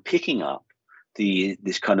on picking up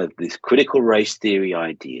this critical race theory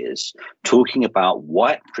ideas, talking about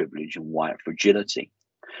white privilege and white fragility.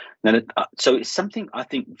 Now, so it's something I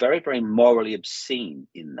think very, very morally obscene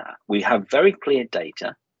in that. We have very clear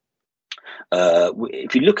data.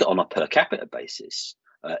 If you look at it on a per capita basis,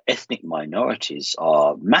 ethnic minorities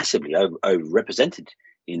are massively overrepresented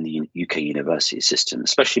in the UK university system,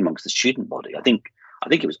 especially amongst the student body. I think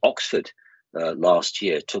it was Oxford last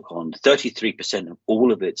year took on 33% of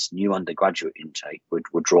all of its new undergraduate intake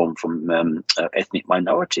were drawn from ethnic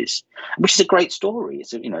minorities, which is a great story.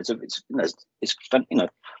 It's very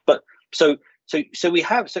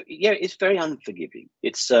unforgiving.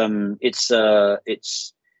 It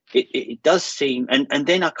does seem, and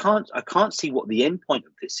then I can't see what the end point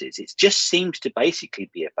of this is. It just seems to basically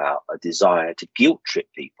be about a desire to guilt trip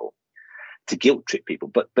people.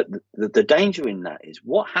 But the danger in that is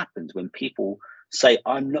what happens when people say,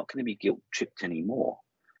 I'm not going to be guilt tripped anymore.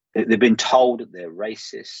 They've been told that they're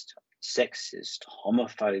racist, sexist,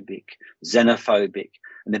 homophobic, xenophobic,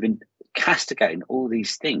 and they've been castigating all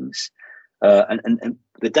these things. And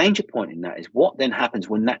the danger point in that is what then happens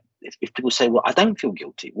when if people say, well, I don't feel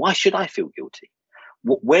guilty. Why should I feel guilty?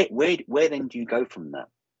 Where then do you go from that?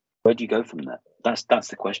 Where do you go from that? That's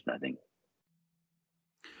the question, I think.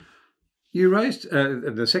 You raised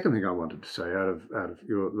the second thing I wanted to say out of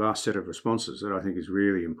your last set of responses that I think is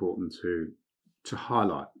really important to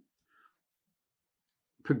highlight.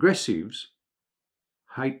 Progressives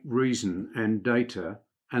hate reason and data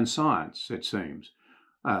and science, it seems.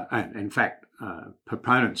 And in fact,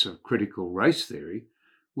 proponents of critical race theory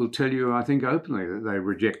will tell you, I think openly, that they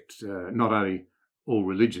reject not only all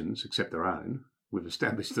religions except their own. We've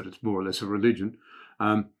established that it's more or less a religion.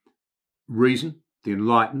 Reason, the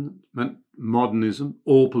Enlightenment, modernism,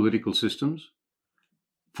 all political systems,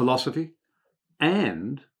 philosophy,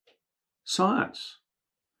 and science.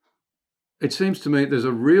 It seems to me there's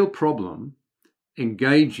a real problem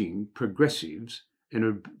engaging progressives in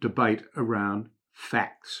a debate around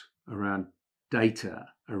facts, around data,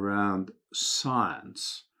 around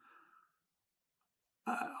science.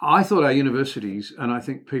 I thought our universities, and I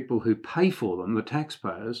think people who pay for them, the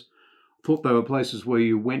taxpayers, thought they were places where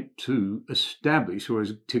you went to establish or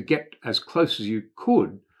to get as close as you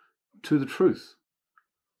could to the truth.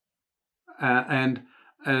 And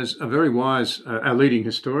as a very wise, our leading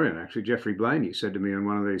historian, actually, Geoffrey Blainey, said to me in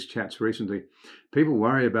one of these chats recently, people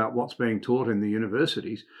worry about what's being taught in the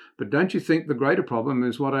universities, but don't you think the greater problem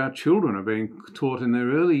is what our children are being taught in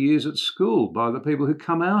their early years at school by the people who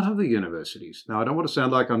come out of the universities? Now, I don't want to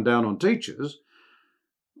sound like I'm down on teachers,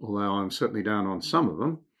 although I'm certainly down on some of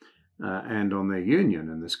them. and on their union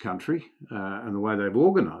in this country and the way they've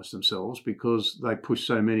organised themselves, because they push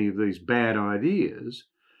so many of these bad ideas.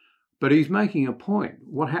 But he's making a point.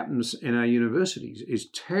 What happens in our universities is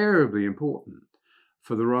terribly important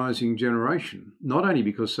for the rising generation, not only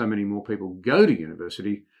because so many more people go to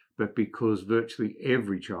university, but because virtually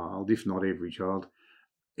every child, if not every child,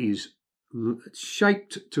 is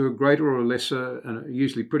shaped to a greater or lesser, and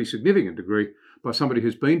usually pretty significant degree, by somebody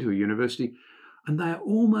who's been to a university, and they are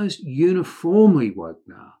almost uniformly woke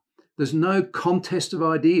now. There's no contest of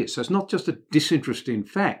ideas. So it's not just a disinterest in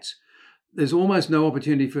facts. There's almost no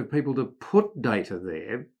opportunity for people to put data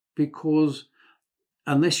there, because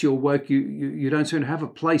unless you're woke, you don't seem to have a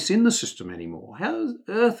place in the system anymore. How on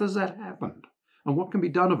earth has that happened? And what can be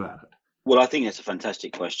done about it? Well, I think it's a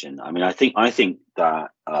fantastic question. I mean, I think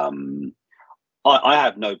that I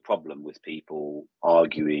have no problem with people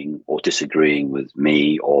arguing or disagreeing with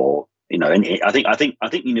me, or and I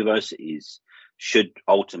think universities should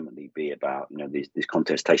ultimately be about this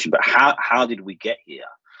contestation. But how did we get here?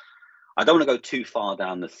 I don't want to go too far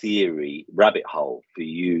down the theory rabbit hole for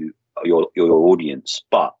your audience,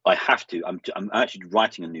 but I have to. I'm actually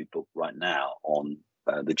writing a new book right now on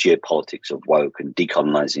the geopolitics of woke and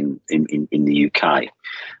decolonising in the UK,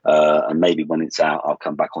 and maybe when it's out, I'll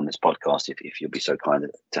come back on this podcast if you'll be so kind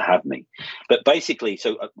to have me. But basically,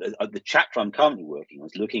 so the chapter I'm currently working on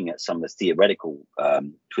is looking at some of the theoretical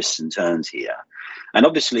twists and turns here, and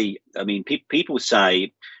obviously, I mean, people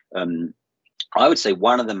say. I would say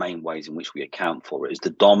one of the main ways in which we account for it is the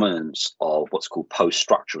dominance of what's called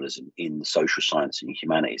post-structuralism in the social science and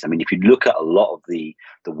humanities. I mean, if you look at a lot of the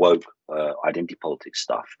woke identity politics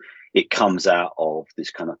stuff, it comes out of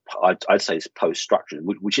this kind of, I'd say, this post-structuralism,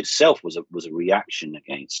 which itself was a reaction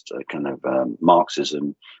against kind of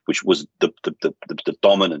Marxism, which was the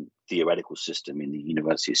dominant theoretical system in the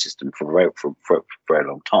university system for a very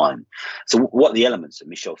long time. So what are the elements of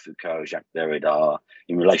Michel Foucault, Jacques Derrida,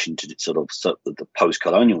 in relation to the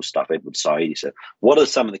post-colonial stuff, Edward Said? So what are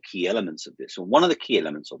some of the key elements of this? Well, one of the key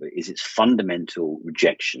elements of it is its fundamental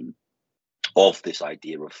rejection of this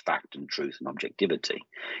idea of fact and truth and objectivity.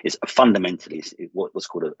 It's fundamentally what's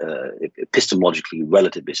called a epistemologically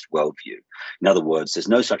relativist worldview. In other words, there's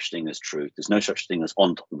no such thing as truth. There's no such thing as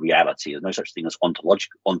reality. There's no such thing as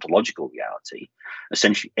ontological reality.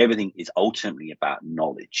 Essentially, everything is ultimately about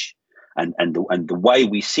knowledge. And the way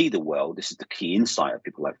we see the world, this is the key insight of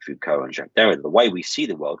people like Foucault and Jacques Derrida, the way we see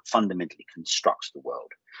the world fundamentally constructs the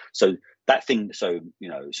world. So that thing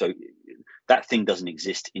doesn't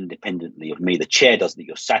exist independently of me. The chair that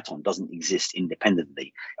you're sat on doesn't exist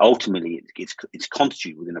independently. Ultimately, it's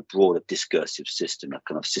constituted within a broader discursive system, a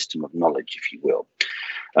kind of system of knowledge, if you will.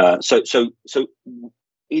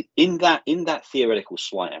 In that theoretical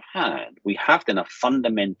sleight of hand, we have then a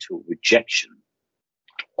fundamental rejection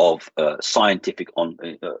of scientific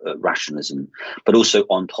rationalism, but also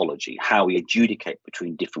ontology, how we adjudicate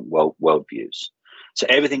between different worldviews. So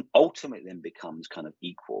everything ultimately then becomes kind of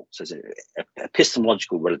equal. So it's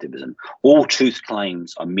epistemological relativism. All truth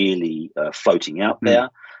claims are merely floating out there.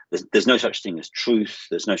 There's no such thing as truth.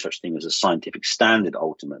 There's no such thing as a scientific standard.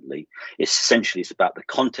 Ultimately, it's about the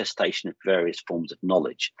contestation of various forms of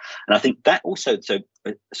knowledge. And I think that also,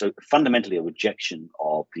 so fundamentally a rejection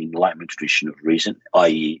of the Enlightenment tradition of reason,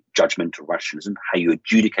 i.e. judgmental rationalism, how you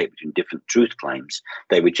adjudicate between different truth claims.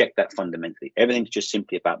 They reject that fundamentally. Everything's just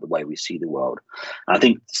simply about the way we see the world. And I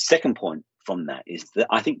think the second point from that is that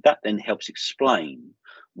I think that then helps explain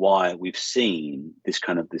why we've seen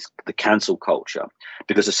the cancel culture,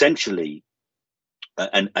 because essentially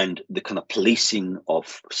and the kind of policing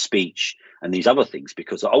of speech and these other things,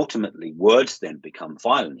 because ultimately words then become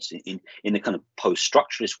violence in the kind of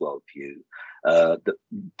post-structuralist worldview.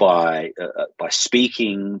 By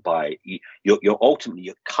speaking, you're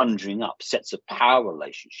ultimately conjuring up sets of power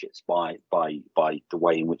relationships by the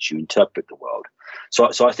way in which you interpret the world. So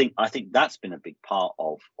I think that's been a big part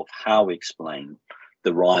of how we explain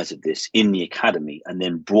the rise of this in the academy, and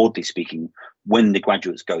then broadly speaking, when the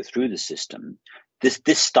graduates go through the system, this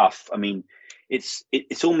stuff. I mean,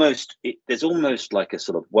 there's almost like a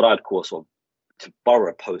sort of what I'd call sort of, to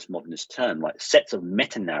borrow a postmodernist term, like sets of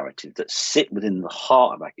meta narratives that sit within the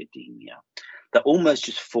heart of academia, that almost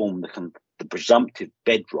just form the presumptive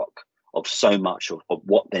bedrock of so much of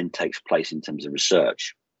what then takes place in terms of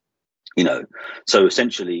research. So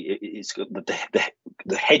essentially it's the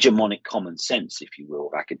hegemonic common sense, if you will,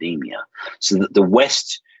 of academia. So that the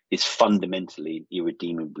West is fundamentally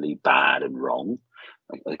irredeemably bad and wrong.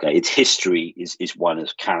 Okay, its history is one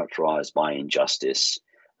that's characterized by injustice,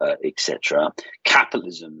 etc.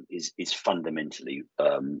 Capitalism is fundamentally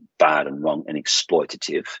bad and wrong and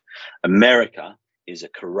exploitative. America is a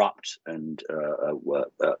corrupt and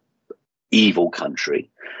evil country.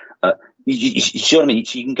 You see what I mean?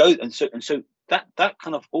 So you can go, and so that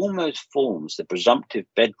kind of almost forms the presumptive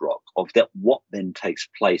bedrock of that what then takes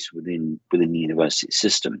place within the university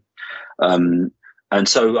system. And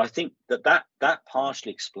so I think that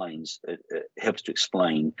partially explains, helps to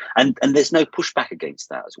explain, and there's no pushback against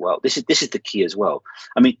that as well. This is the key as well.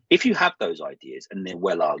 I mean, if you have those ideas and they're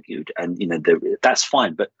well argued, and that's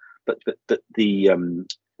fine. But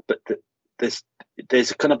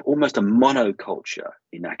there's a kind of almost a monoculture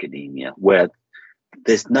in academia where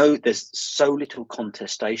there's so little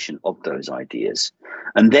contestation of those ideas.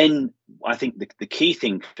 And then I think the key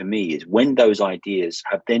thing for me is when those ideas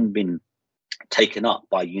have then been taken up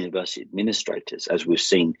by university administrators, as we've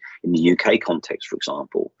seen in the UK context, for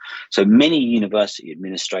example. So many university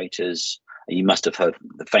administrators, you must have heard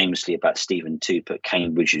famously about Stephen Toope at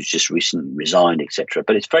Cambridge, who's just recently resigned, etc.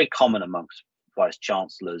 But it's very common amongst vice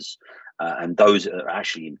chancellors and those that are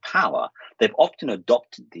actually in power. They've often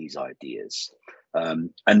adopted these ideas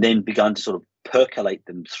and then begun to sort of percolate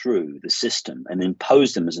them through the system and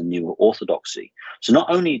impose them as a new orthodoxy. So not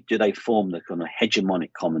only do they form the kind of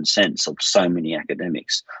hegemonic common sense of so many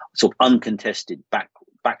academics, sort of uncontested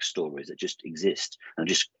backstories that just exist and are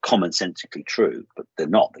just commonsensically true, but they're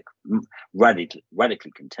not. They're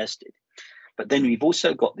radically contested. But then we've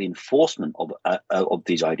also got the enforcement of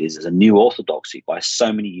these ideas as a new orthodoxy by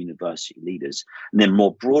so many university leaders, and then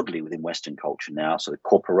more broadly within Western culture now, so the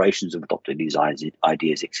corporations have adopted these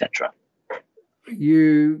ideas, etc.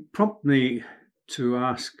 You prompt me to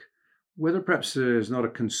ask whether perhaps there's not a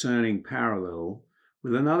concerning parallel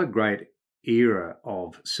with another great era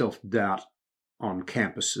of self-doubt on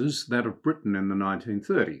campuses, that of Britain in the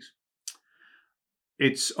 1930s.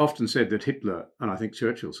 It's often said that Hitler, and I think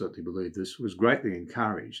Churchill certainly believed this, was greatly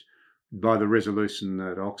encouraged by the resolution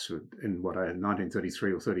at Oxford in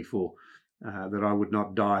 1933 or 34, that I would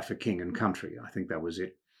not die for king and country. I think that was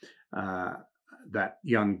it. That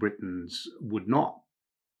young Britons would not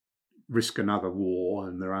risk another war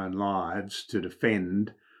in their own lives to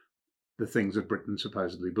defend the things that Britain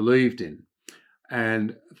supposedly believed in.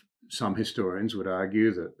 And some historians would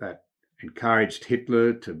argue that encouraged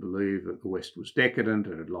Hitler to believe that the West was decadent,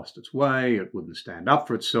 it had lost its way, it wouldn't stand up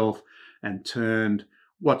for itself, and turned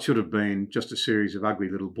what should have been just a series of ugly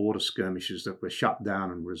little border skirmishes that were shut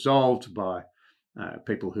down and resolved by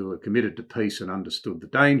people who were committed to peace and understood the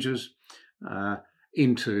dangers,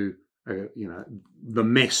 into the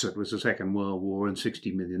mess that was the Second World War, and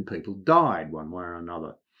 60 million people died one way or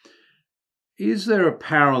another. Is there a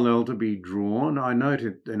parallel to be drawn? I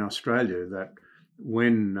noted in Australia that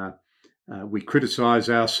when we criticise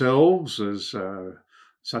ourselves as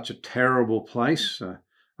such a terrible place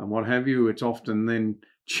and what have you, it's often then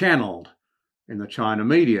channeled in the China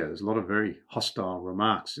media. There's a lot of very hostile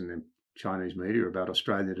remarks in the Chinese media about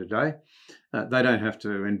Australia today. They don't have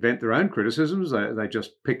to invent their own criticisms. They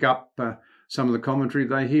just pick up some of the commentary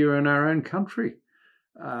they hear in our own country.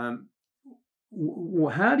 How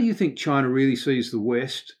do you think China really sees the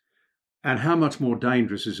West, and how much more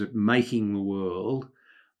dangerous is it making the world,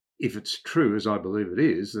 if it's true, as I believe it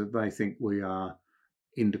is, that they think we are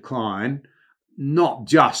in decline, not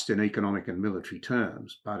just in economic and military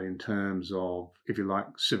terms, but in terms of, if you like,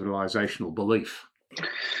 civilizational belief?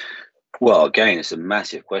 Well, again, it's a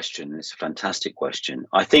massive question. It's a fantastic question.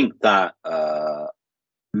 I think that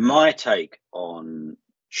my take on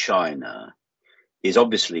China is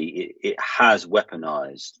obviously it has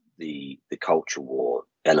weaponized the culture war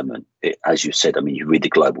element. As you said, I mean, you read the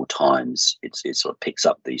Global Times, it sort of picks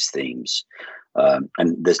up these themes. And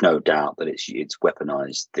there's no doubt that it's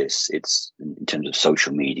weaponized this. It's in terms of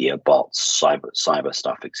social media, bots, cyber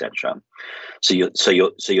stuff, etc. So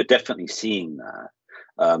you're definitely seeing that.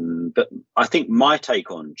 But I think my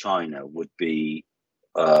take on China would be,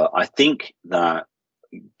 I think that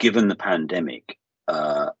given the pandemic,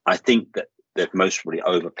 I think that they've most really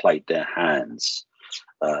overplayed their hands.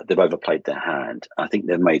 They've overplayed their hand. I think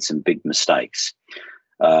they've made some big mistakes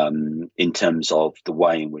in terms of the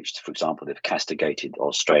way in which, for example, they've castigated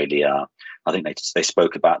Australia. I think they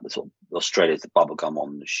spoke about the sort of Australia's the bubblegum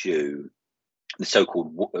on the shoe, the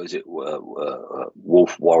so-called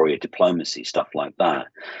wolf warrior diplomacy, stuff like that.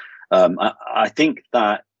 I think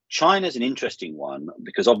that China's an interesting one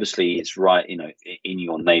because obviously it's right, in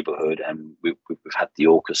your neighbourhood, and we've had the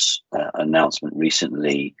AUKUS announcement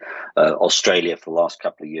recently. Australia for the last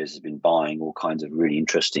couple of years has been buying all kinds of really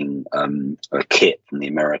interesting kit from the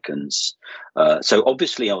Americans. So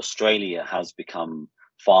obviously Australia has become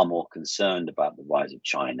far more concerned about the rise of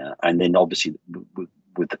China, and then obviously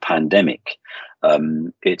with the pandemic,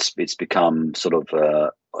 it's become sort of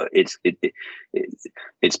it's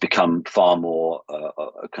become far more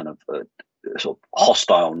a kind of a sort of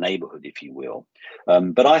hostile neighborhood, if you will.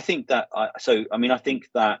 But I think that I think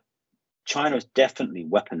that China has definitely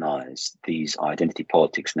weaponized these identity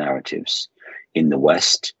politics narratives in the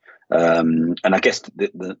West. And I guess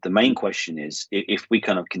the main question is, if we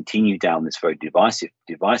kind of continue down this very divisive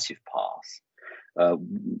path,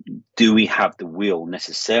 do we have the will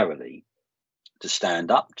necessarily to stand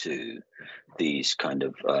up to these kind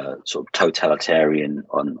of sort of totalitarian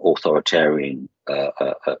and authoritarian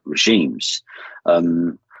regimes?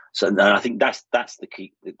 So and I think that's the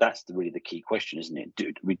key. That's really the key question, isn't it?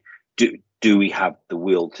 Do we have the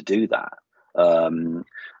will to do that?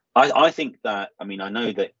 I think that. I mean, I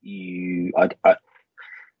know that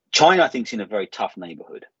China, I think, is in a very tough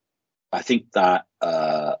neighborhood. I think that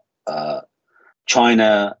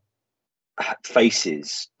China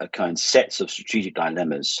faces a kind of sets of strategic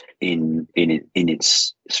dilemmas in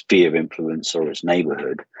its sphere of influence or its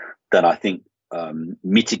neighborhood that I think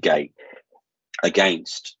mitigate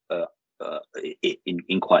against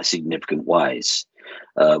in quite significant ways.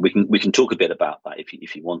 We can talk a bit about that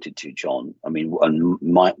if you wanted to, John. I mean, and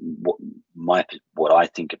what I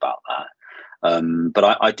think about that.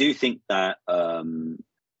 But I do think that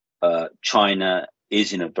China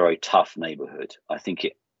is in a very tough neighborhood. I think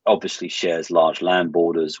it obviously shares large land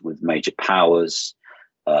borders with major powers.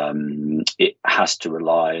 It has to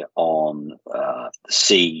rely on the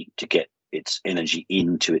sea to get its energy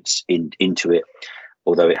into it.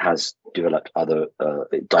 Although it has developed other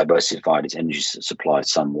diversified its energy supply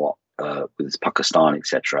somewhat with Pakistan,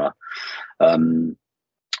 etc. And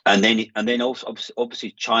then also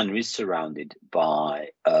obviously China is surrounded by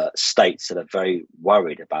states that are very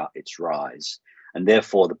worried about its rise, and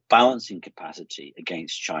therefore the balancing capacity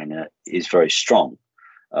against China is very strong,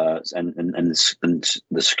 and the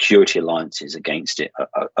security alliances against it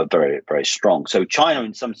are very, very strong. So China,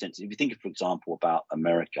 in some sense, if you think, for example, about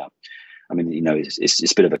America. I mean, you know, it's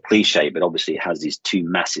a bit of a cliche, but obviously it has these two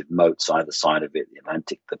massive moats either side of it, the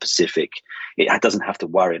Atlantic, the Pacific. It doesn't have to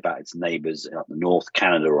worry about its neighbors up the north,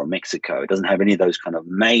 Canada or Mexico. It doesn't have any of those kind of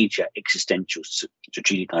major existential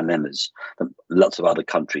strategic dilemmas that lots of other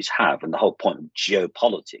countries have. And the whole point of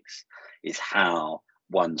geopolitics is how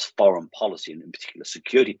one's foreign policy, and in particular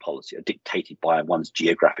security policy, are dictated by one's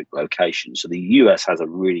geographic location. So the US has a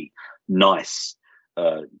really nice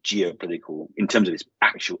geopolitical, in terms of its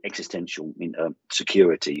actual existential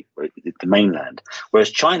security, the mainland, whereas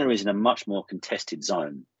China is in a much more contested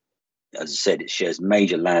zone. As I said, it shares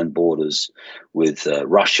major land borders with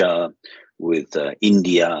Russia, with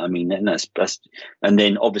India. I mean, and and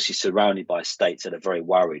then obviously surrounded by states that are very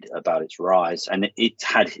worried about its rise. And it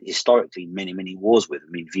had historically many wars with. I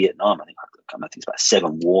mean, Vietnam. I think it's about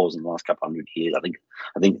 7 wars in the last couple 100 years. I think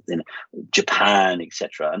then Japan,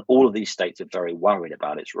 etc. And all of these states are very worried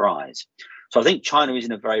about its rise. So I think China is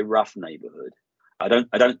in a very rough neighborhood. I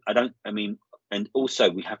mean, and also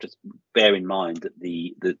we have to bear in mind that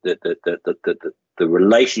the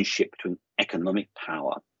relationship between economic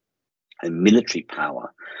power and military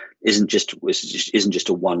power isn't just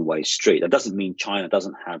a one-way street. That doesn't mean China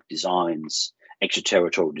doesn't have designs,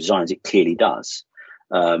 extraterritorial designs. It clearly does.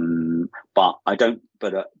 But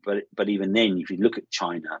even then, if you look at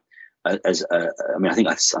China I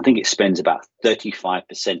think it spends about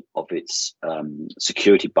 35% of its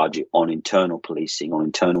security budget on internal policing, on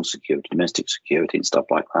internal security, domestic security, and stuff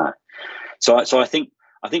like that. So I think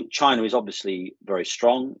China is obviously very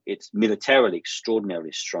strong. It's militarily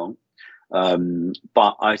extraordinarily strong,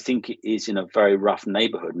 but I think it is in a very rough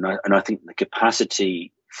neighborhood, and I think the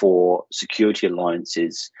capacity for security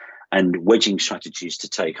alliances and wedging strategies to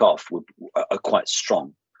take off are quite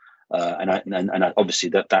strong. And obviously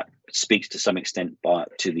that speaks to some extent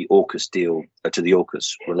to the AUKUS deal, to the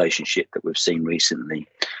AUKUS relationship that we've seen recently,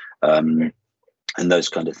 and those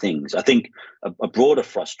kind of things. I think a broader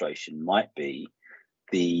frustration might be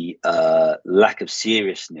the lack of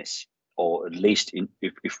seriousness, or at least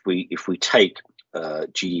if we take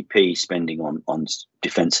GDP spending on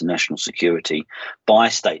defence and national security by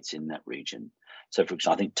states in that region. So, for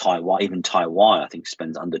example, I think Taiwan, I think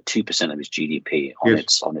spends under 2% of its GDP on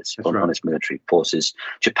its military forces.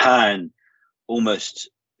 Japan, almost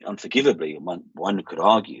unforgivably, one could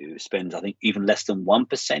argue, spends, I think, even less than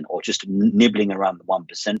 1%, or just nibbling around the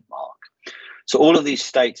 1% mark. So all of these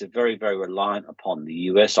states are very, very reliant upon the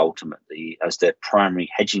US ultimately as their primary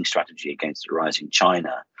hedging strategy against the rising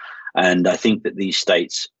China. And I think that these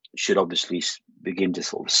states should obviously begin to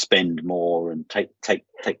sort of spend more and take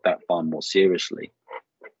that far more seriously.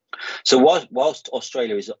 So whilst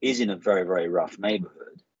Australia is in a very, very rough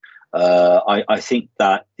neighbourhood, I think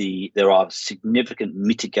that there are significant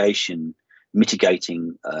mitigating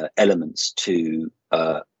elements to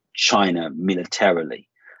China militarily.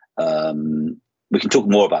 We can talk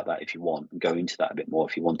more about that if you want, and go into that a bit more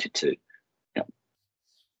if you wanted to. Yeah.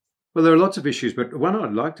 Well, there are lots of issues, but one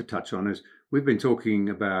I'd like to touch on is we've been talking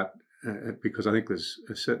about, because I think there's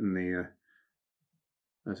certainly a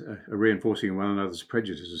reinforcing one another's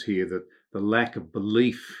prejudices here, that the lack of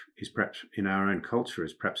belief is perhaps in our own culture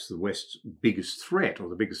is perhaps the West's biggest threat, or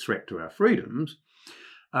the biggest threat to our freedoms.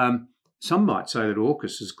 Some might say that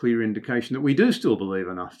AUKUS is a clear indication that we do still believe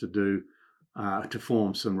enough to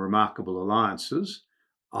form some remarkable alliances.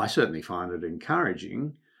 I certainly find it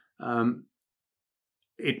encouraging.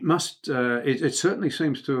 It certainly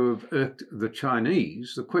seems to have irked the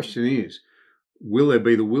Chinese. The question is, will there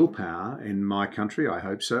be the willpower in my country? I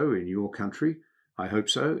hope so. In your country? I hope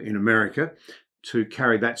so. In America, to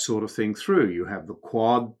carry that sort of thing through. You have the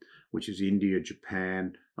Quad, which is India,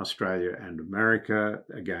 Japan, Australia and America.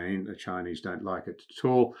 Again, the Chinese don't like it at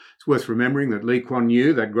all. It's worth remembering that Lee Kuan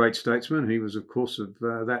Yew, that great statesman, he was, of course, of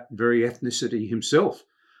that very ethnicity himself,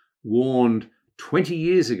 warned 20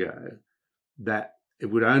 years ago that it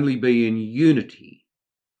would only be in unity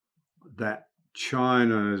that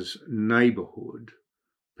China's neighbourhood,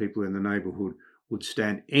 people in the neighbourhood, would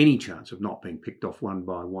stand any chance of not being picked off one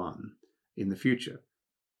by one in the future.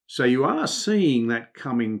 So you are seeing that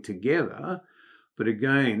coming together. But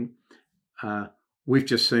again, we've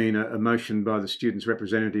just seen a motion by the Students'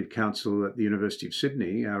 Representative Council at the University of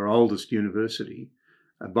Sydney, our oldest university,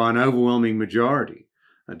 by an overwhelming majority,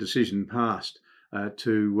 a decision passed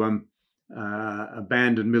to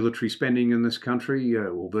abandon military spending in this country,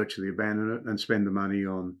 or virtually abandon it, and spend the money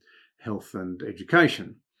on health and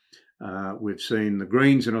education. We've seen the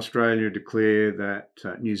Greens in Australia declare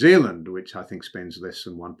that New Zealand, which I think spends less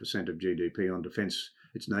than 1% of GDP on defence,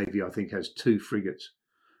 its Navy I think has 2 frigates,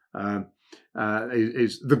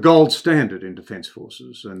 is the gold standard in defence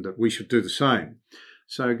forces, and that we should do the same.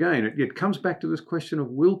 So again, it comes back to this question of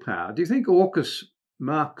willpower. Do you think AUKUS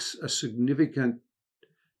marks a significant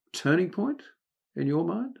turning point in your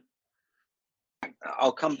mind?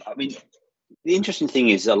 The interesting thing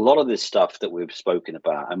is a lot of this stuff that we've spoken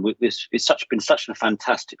about, and it's been such a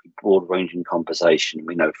fantastic, broad-ranging conversation.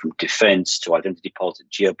 We know from defence to identity politics,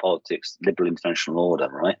 geopolitics, liberal international order,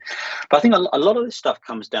 right? But I think a lot of this stuff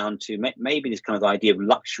comes down to maybe this kind of idea of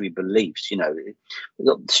luxury beliefs. You know,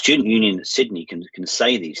 the student union at Sydney can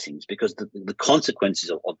say these things because the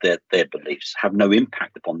consequences of their beliefs have no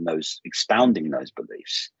impact upon those expounding those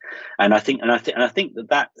beliefs. And I think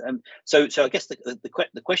that. So I guess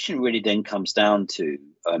the question really then comes down to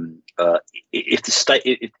if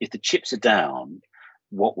the chips are down,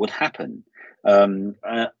 what would happen? And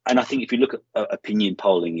I think if you look at opinion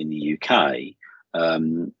polling in the UK,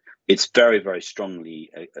 it's very, very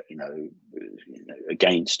strongly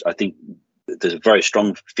against. I think there's a very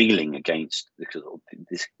strong feeling against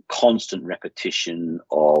this constant repetition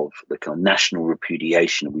of the kind of national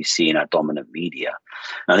repudiation we see in our dominant media.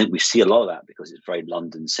 And I think we see a lot of that because it's very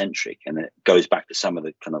London-centric, and it goes back to some of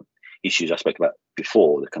the kind of issues I spoke about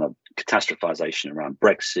before, the kind of catastrophization around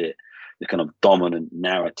Brexit, the kind of dominant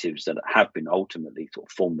narratives that have been ultimately sort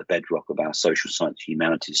of formed the bedrock of our social science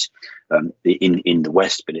humanities in the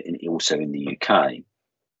West, but also in the UK.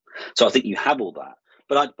 So I think you have all that.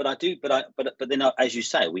 But then, as you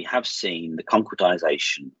say, we have seen the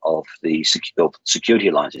concretization of the security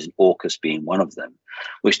alliances, and AUKUS being one of them,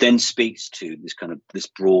 which then speaks to this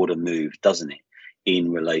broader move, doesn't it,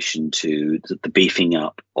 in relation to the beefing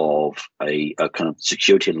up of a kind of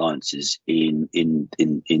security alliances in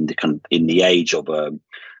the age of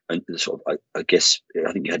I guess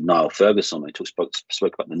I think you had Niall Ferguson. He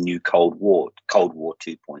spoke about the new Cold War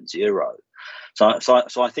 2.0.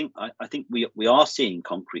 So I think we are seeing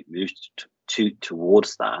concrete moves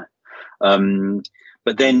towards that.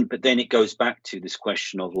 But then it goes back to this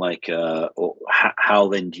question of how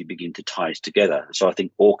then do you begin to tie it together? So I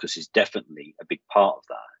think AUKUS is definitely a big part of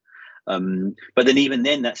that. But then even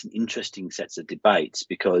then, that's an interesting set of debates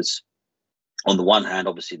because on the one hand,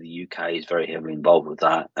 obviously the UK is very heavily involved with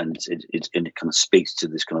that, and it kind of speaks to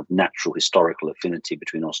this kind of natural historical affinity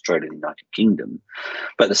between Australia and the United Kingdom.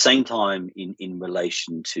 But at the same time, in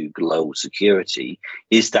relation to global security,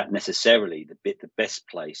 is that necessarily the best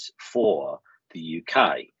place for the UK?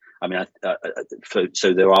 I mean,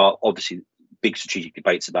 so there are obviously big strategic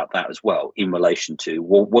debates about that as well in relation to,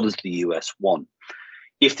 well, what does the US want?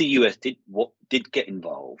 If the US did get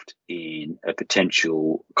involved in a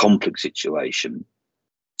potential conflict situation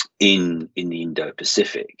in the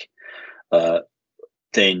Indo-Pacific,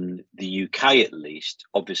 then the UK, at least,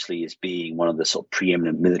 obviously, as being one of the sort of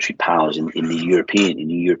preeminent military powers in the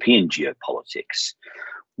European geopolitics,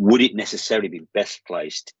 would it necessarily be best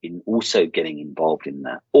placed in also getting involved in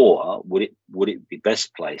that, or would it be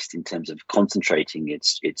best placed in terms of concentrating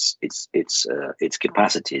its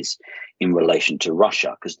capacities in relation to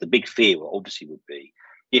Russia? Because the big fear, obviously, would be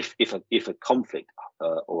if a conflict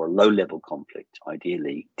or a low-level conflict,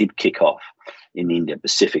 ideally, did kick off in the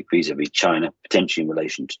Indo-Pacific vis-a-vis China, potentially in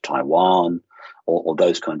relation to Taiwan or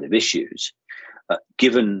those kind of issues.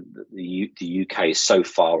 Given that the UK is so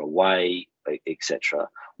far away, etc.,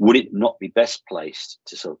 would it not be best placed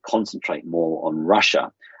to sort of concentrate more on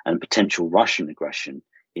Russia and potential Russian aggression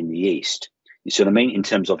in the East? You see what I mean? In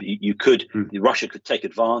terms of Russia could take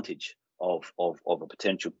advantage of a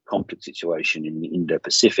potential conflict situation in the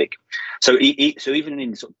Indo-Pacific. So even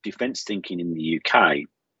in sort of defence thinking in the UK,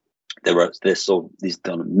 there's sort of these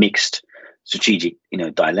mixed strategic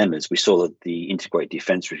dilemmas. We saw that the Integrated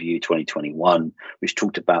Defence Review 2021, which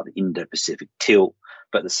talked about the Indo-Pacific tilt,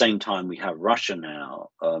 but at the same time we have Russia now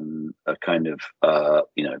a kind of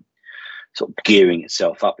sort of gearing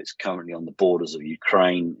itself up. It's currently on the borders of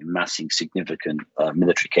Ukraine, amassing significant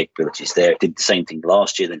military capabilities there. It did the same thing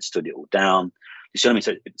last year, then stood it all down. You see what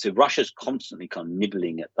I mean? So Russia's constantly kind of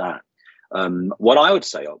nibbling at that. What I would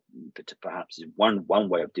say, perhaps, is one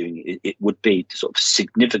way of doing it would be to sort of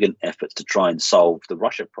significant efforts to try and solve the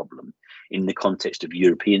Russia problem in the context of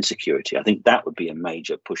European security. I think that would be a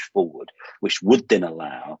major push forward, which would then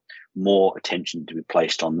allow more attention to be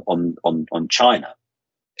placed on China.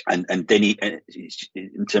 And then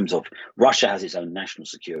in terms of Russia has its own national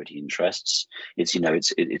security interests. It's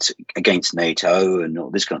against NATO and all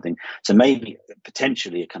this kind of thing. So maybe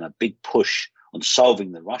potentially a kind of big push on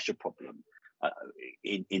solving the Russia problem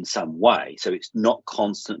in some way, so it's not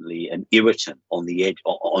constantly an irritant on the edge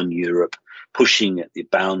on Europe, pushing at the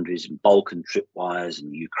boundaries and Balkan tripwires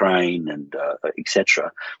and Ukraine and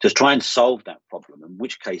etc. Just try and solve that problem. In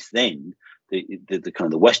which case, then the kind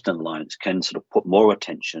of the Western alliance can sort of put more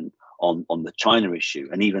attention on the China issue,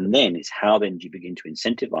 and even then, it's how then do you begin to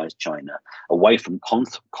incentivize China away from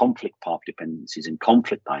conflict path dependencies and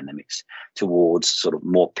conflict dynamics towards sort of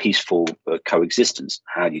more peaceful coexistence.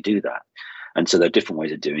 How do you do that? And so there are different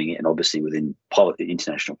ways of doing it. And obviously within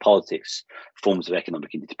international politics, forms of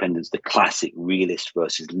economic independence, the classic realist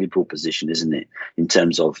versus liberal position, isn't it? In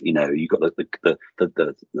terms of, you've got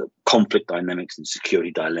the conflict dynamics and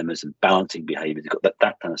security dilemmas and balancing behaviors. You've got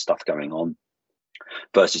that kind of stuff going on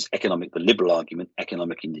versus the liberal argument,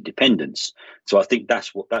 economic interdependence. So I think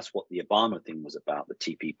that's what the Obama thing was about, the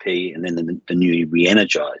TPP, and then the newly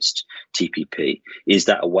re-energized TPP. Is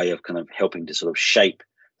that a way of kind of helping to sort of shape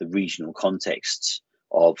the regional contexts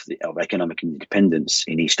of economic independence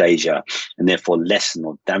in East Asia, and therefore lessen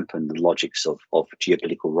or dampen the logics of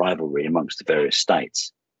geopolitical rivalry amongst the various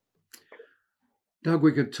states? Doug,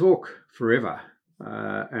 we could talk forever,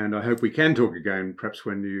 and I hope we can talk again, perhaps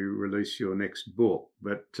when you release your next book.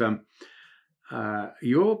 But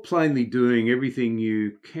you're plainly doing everything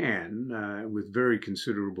you can with very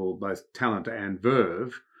considerable both talent and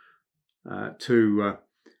verve to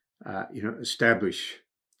establish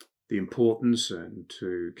the importance and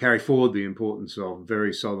to carry forward the importance of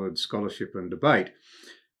very solid scholarship and debate.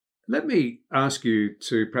 Let me ask you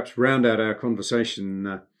to perhaps round out our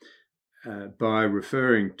conversation by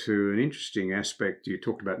referring to an interesting aspect. You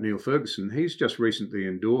talked about Neil Ferguson. He's just recently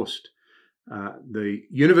endorsed the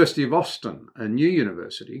University of Austin, a new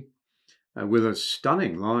university, with a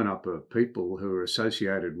stunning lineup of people who are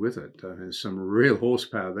associated with it. There's some real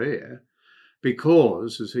horsepower there.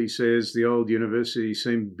 Because, as he says, the old university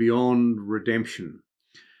seemed beyond redemption.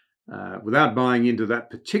 Without buying into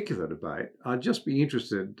that particular debate, I'd just be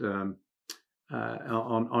interested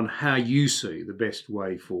on how you see the best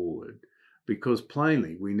way forward, because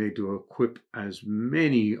plainly we need to equip as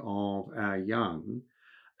many of our young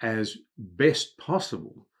as best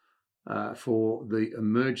possible for the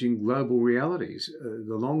emerging global realities.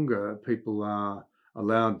 The longer people are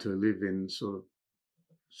allowed to live in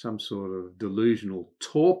some sort of delusional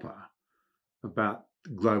torpor about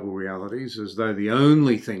global realities, as though the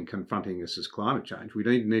only thing confronting us is climate change. We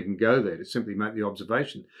needn't even go there to simply make the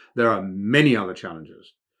observation there are many other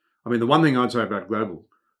challenges. I mean, the one thing I'd say about global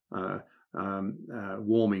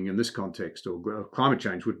warming in this context, or climate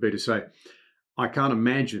change, would be to say, I can't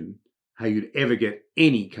imagine how you'd ever get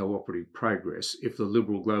any cooperative progress if the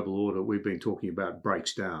liberal global order we've been talking about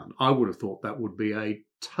breaks down. I would have thought that would be a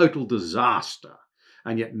total disaster.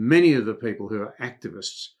 And yet many of the people who are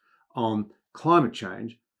activists on climate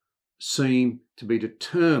change seem to be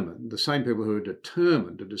determined, the same people who are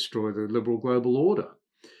determined to destroy the liberal global order.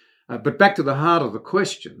 But back to the heart of the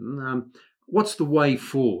question, what's the way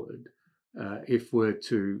forward if we're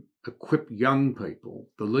to equip young people,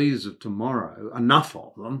 the leaders of tomorrow, enough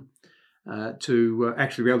of them, to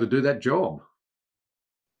actually be able to do that job?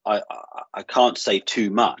 I can't say too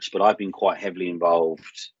much, but I've been quite heavily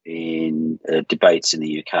involved in debates in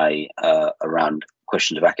the UK around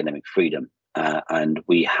questions of academic freedom. And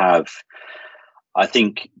we have, I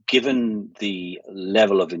think, given the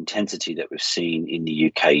level of intensity that we've seen in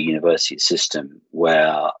the UK university system,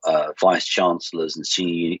 where vice chancellors and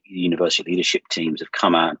senior university leadership teams have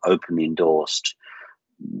come out and openly endorsed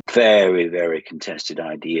very, very contested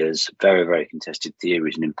ideas, very, very contested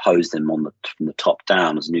theories, and impose them from the top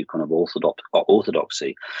down as new kind of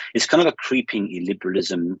orthodoxy. It's kind of a creeping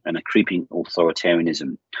illiberalism and a creeping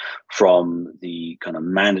authoritarianism from the kind of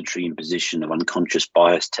mandatory imposition of unconscious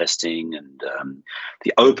bias testing and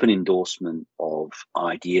the open endorsement of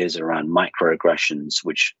ideas around microaggressions,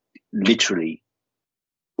 which literally,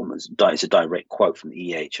 it's a direct quote from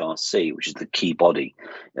the EHRC, which is the key body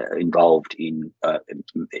involved in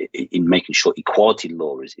making sure equality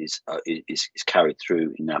law is carried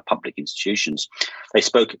through in our public institutions. They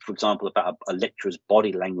spoke, for example, about a lecturer's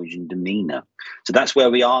body language and demeanour. So that's where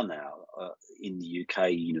we are now in the UK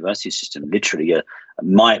university system. Literally,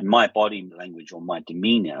 my body language or my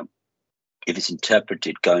demeanour, if it's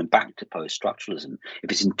interpreted, going back to post-structuralism,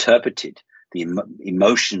 if it's interpreted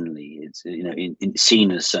emotionally, it's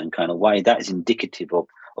seen in a certain kind of way, that is indicative of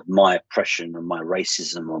my oppression or my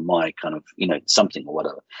racism or my kind of something or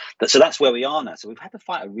whatever. So that's where we are now. So we've had to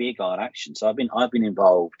fight a rearguard action. So I've been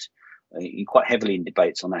involved quite heavily in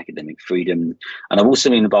debates on academic freedom, and I've also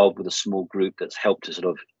been involved with a small group that's helped to sort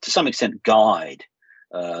of, to some extent, guide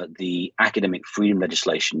the academic freedom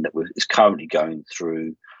legislation that is currently going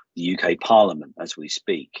through the UK Parliament as we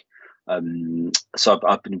speak. So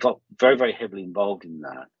I've been very, very heavily involved in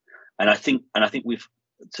that, and I think we've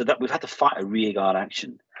had to fight a rearguard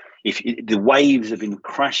action. If the waves have been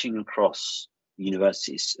crashing across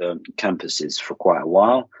universities' campuses for quite a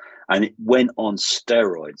while, and it went on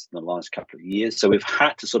steroids in the last couple of years. So we've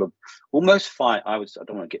had to sort of almost fight. I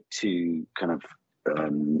don't want to get too kind of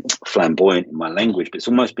flamboyant in my language, but it's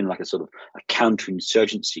almost been like a sort of a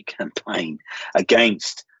counterinsurgency campaign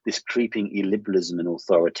against this creeping illiberalism and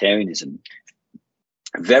authoritarianism.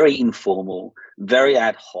 Very informal, very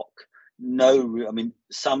ad hoc.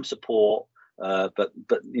 Some support, but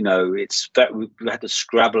it's we had to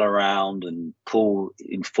scrabble around and pull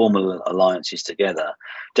informal alliances together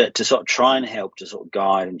to sort of try and help to sort of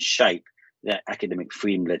guide and shape that academic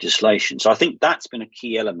freedom legislation. So I think that's been a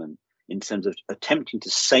key element in terms of attempting to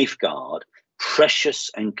safeguard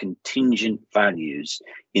precious and contingent values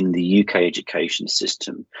in the UK education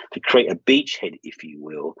system, to create a beachhead, if you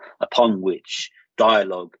will, upon which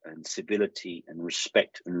dialogue and civility and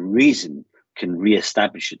respect and reason can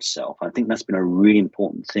re-establish itself. I think that's been a really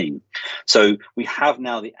important thing. So we have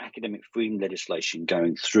now the academic freedom legislation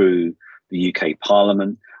going through the UK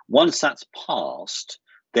Parliament. Once that's passed,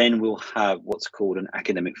 then we'll have what's called an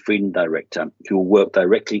academic freedom director who will work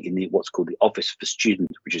directly in what's called the Office for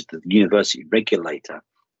Students, which is the university regulator,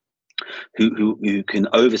 who can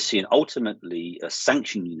oversee and ultimately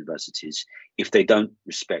sanction universities if they don't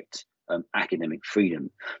respect academic freedom.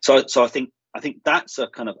 So I think that's a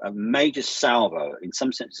kind of a major salvo. In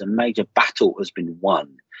some sense, a major battle has been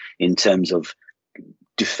won in terms of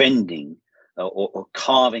defending or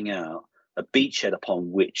carving out a beachhead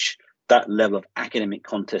upon which that level of academic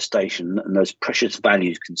contestation and those precious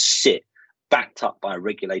values can sit, backed up by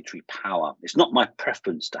regulatory power. It's not my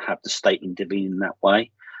preference to have the state intervene in that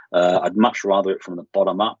way. I'd much rather it from the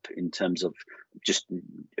bottom up in terms of just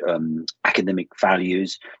academic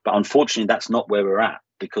values. But unfortunately, that's not where we're at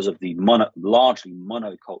because of the largely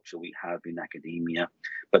monoculture we have in academia.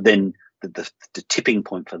 But then the tipping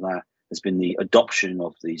point for that has been the adoption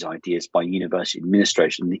of these ideas by university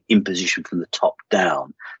administration, the imposition from the top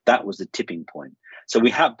down. That was the tipping point. So we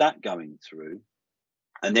have that going through.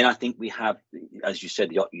 And then I think we have, as you said,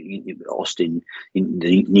 the Austin, in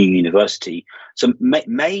the new university. So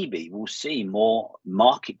maybe we'll see more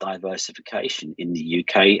market diversification in the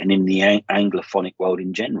UK and in the Anglophonic world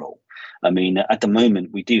in general. I mean, at the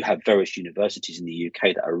moment, we do have various universities in the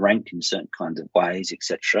UK that are ranked in certain kinds of ways,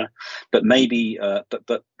 etc. But maybe,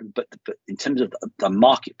 but in terms of the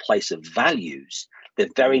marketplace of values, they're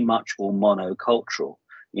very much all monocultural.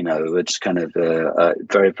 Just kind of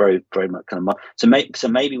very, very, very much kind of. So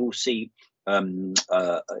maybe we'll see.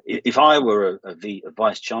 If I were a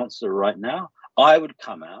vice chancellor right now, I would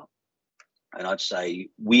come out and I'd say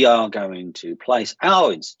we are going to place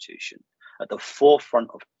our institution at the forefront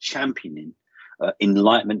of championing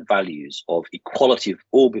Enlightenment values of equality of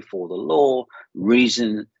all before the law,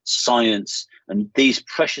 reason, science, and these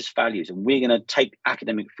precious values. And we're going to take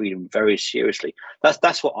academic freedom very seriously.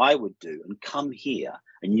 That's what I would do, and come here,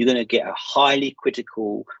 and you're going to get a highly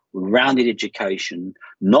critical, rounded education,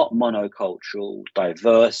 not monocultural,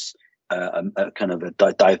 diverse, a kind of a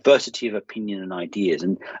diversity of opinion and ideas,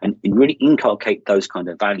 and really inculcate those kind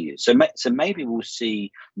of values. So maybe we'll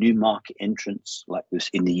see new market entrants like this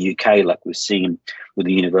in the UK, like we're seeing with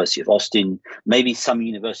the University of Austin. Maybe some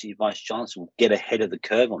university vice chancellor will get ahead of the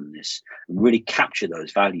curve on this and really capture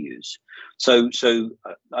those values. So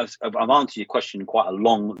I've answered your question in quite a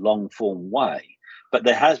long form way. But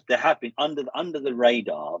there have been under the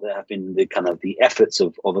radar, there have been the efforts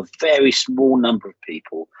of a very small number of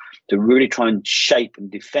people to really try and shape and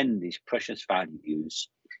defend these precious values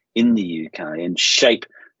in the UK and shape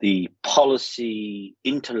the policy,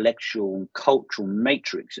 intellectual, and cultural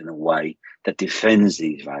matrix in a way that defends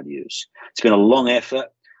these values. It's been a long effort.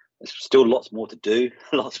 There's still lots more to do,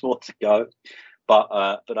 lots more to go. But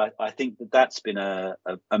I think that's been a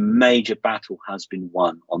major battle has been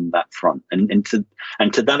won on that front, and to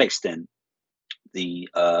that extent, the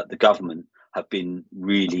government have been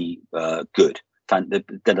really good. They've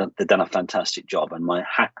done a fantastic job, and my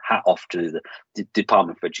hat off to the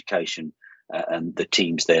Department for Education and the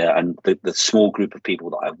teams there, and the small group of people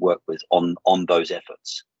that I've worked with on those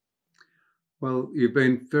efforts. Well, you've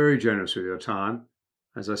been very generous with your time.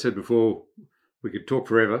 As I said before, we could talk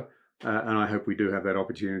forever. And I hope we do have that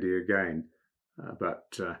opportunity again.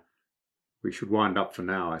 But we should wind up for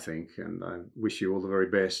now, I think. And I wish you all the very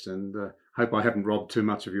best, and hope I haven't robbed too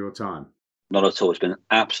much of your time. Not at all. It's been an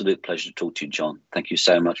absolute pleasure to talk to you, John. Thank you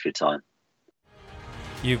so much for your time.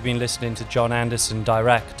 You've been listening to John Anderson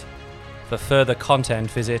Direct. For further content,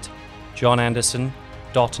 visit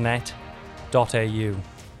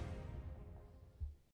johnanderson.net.au.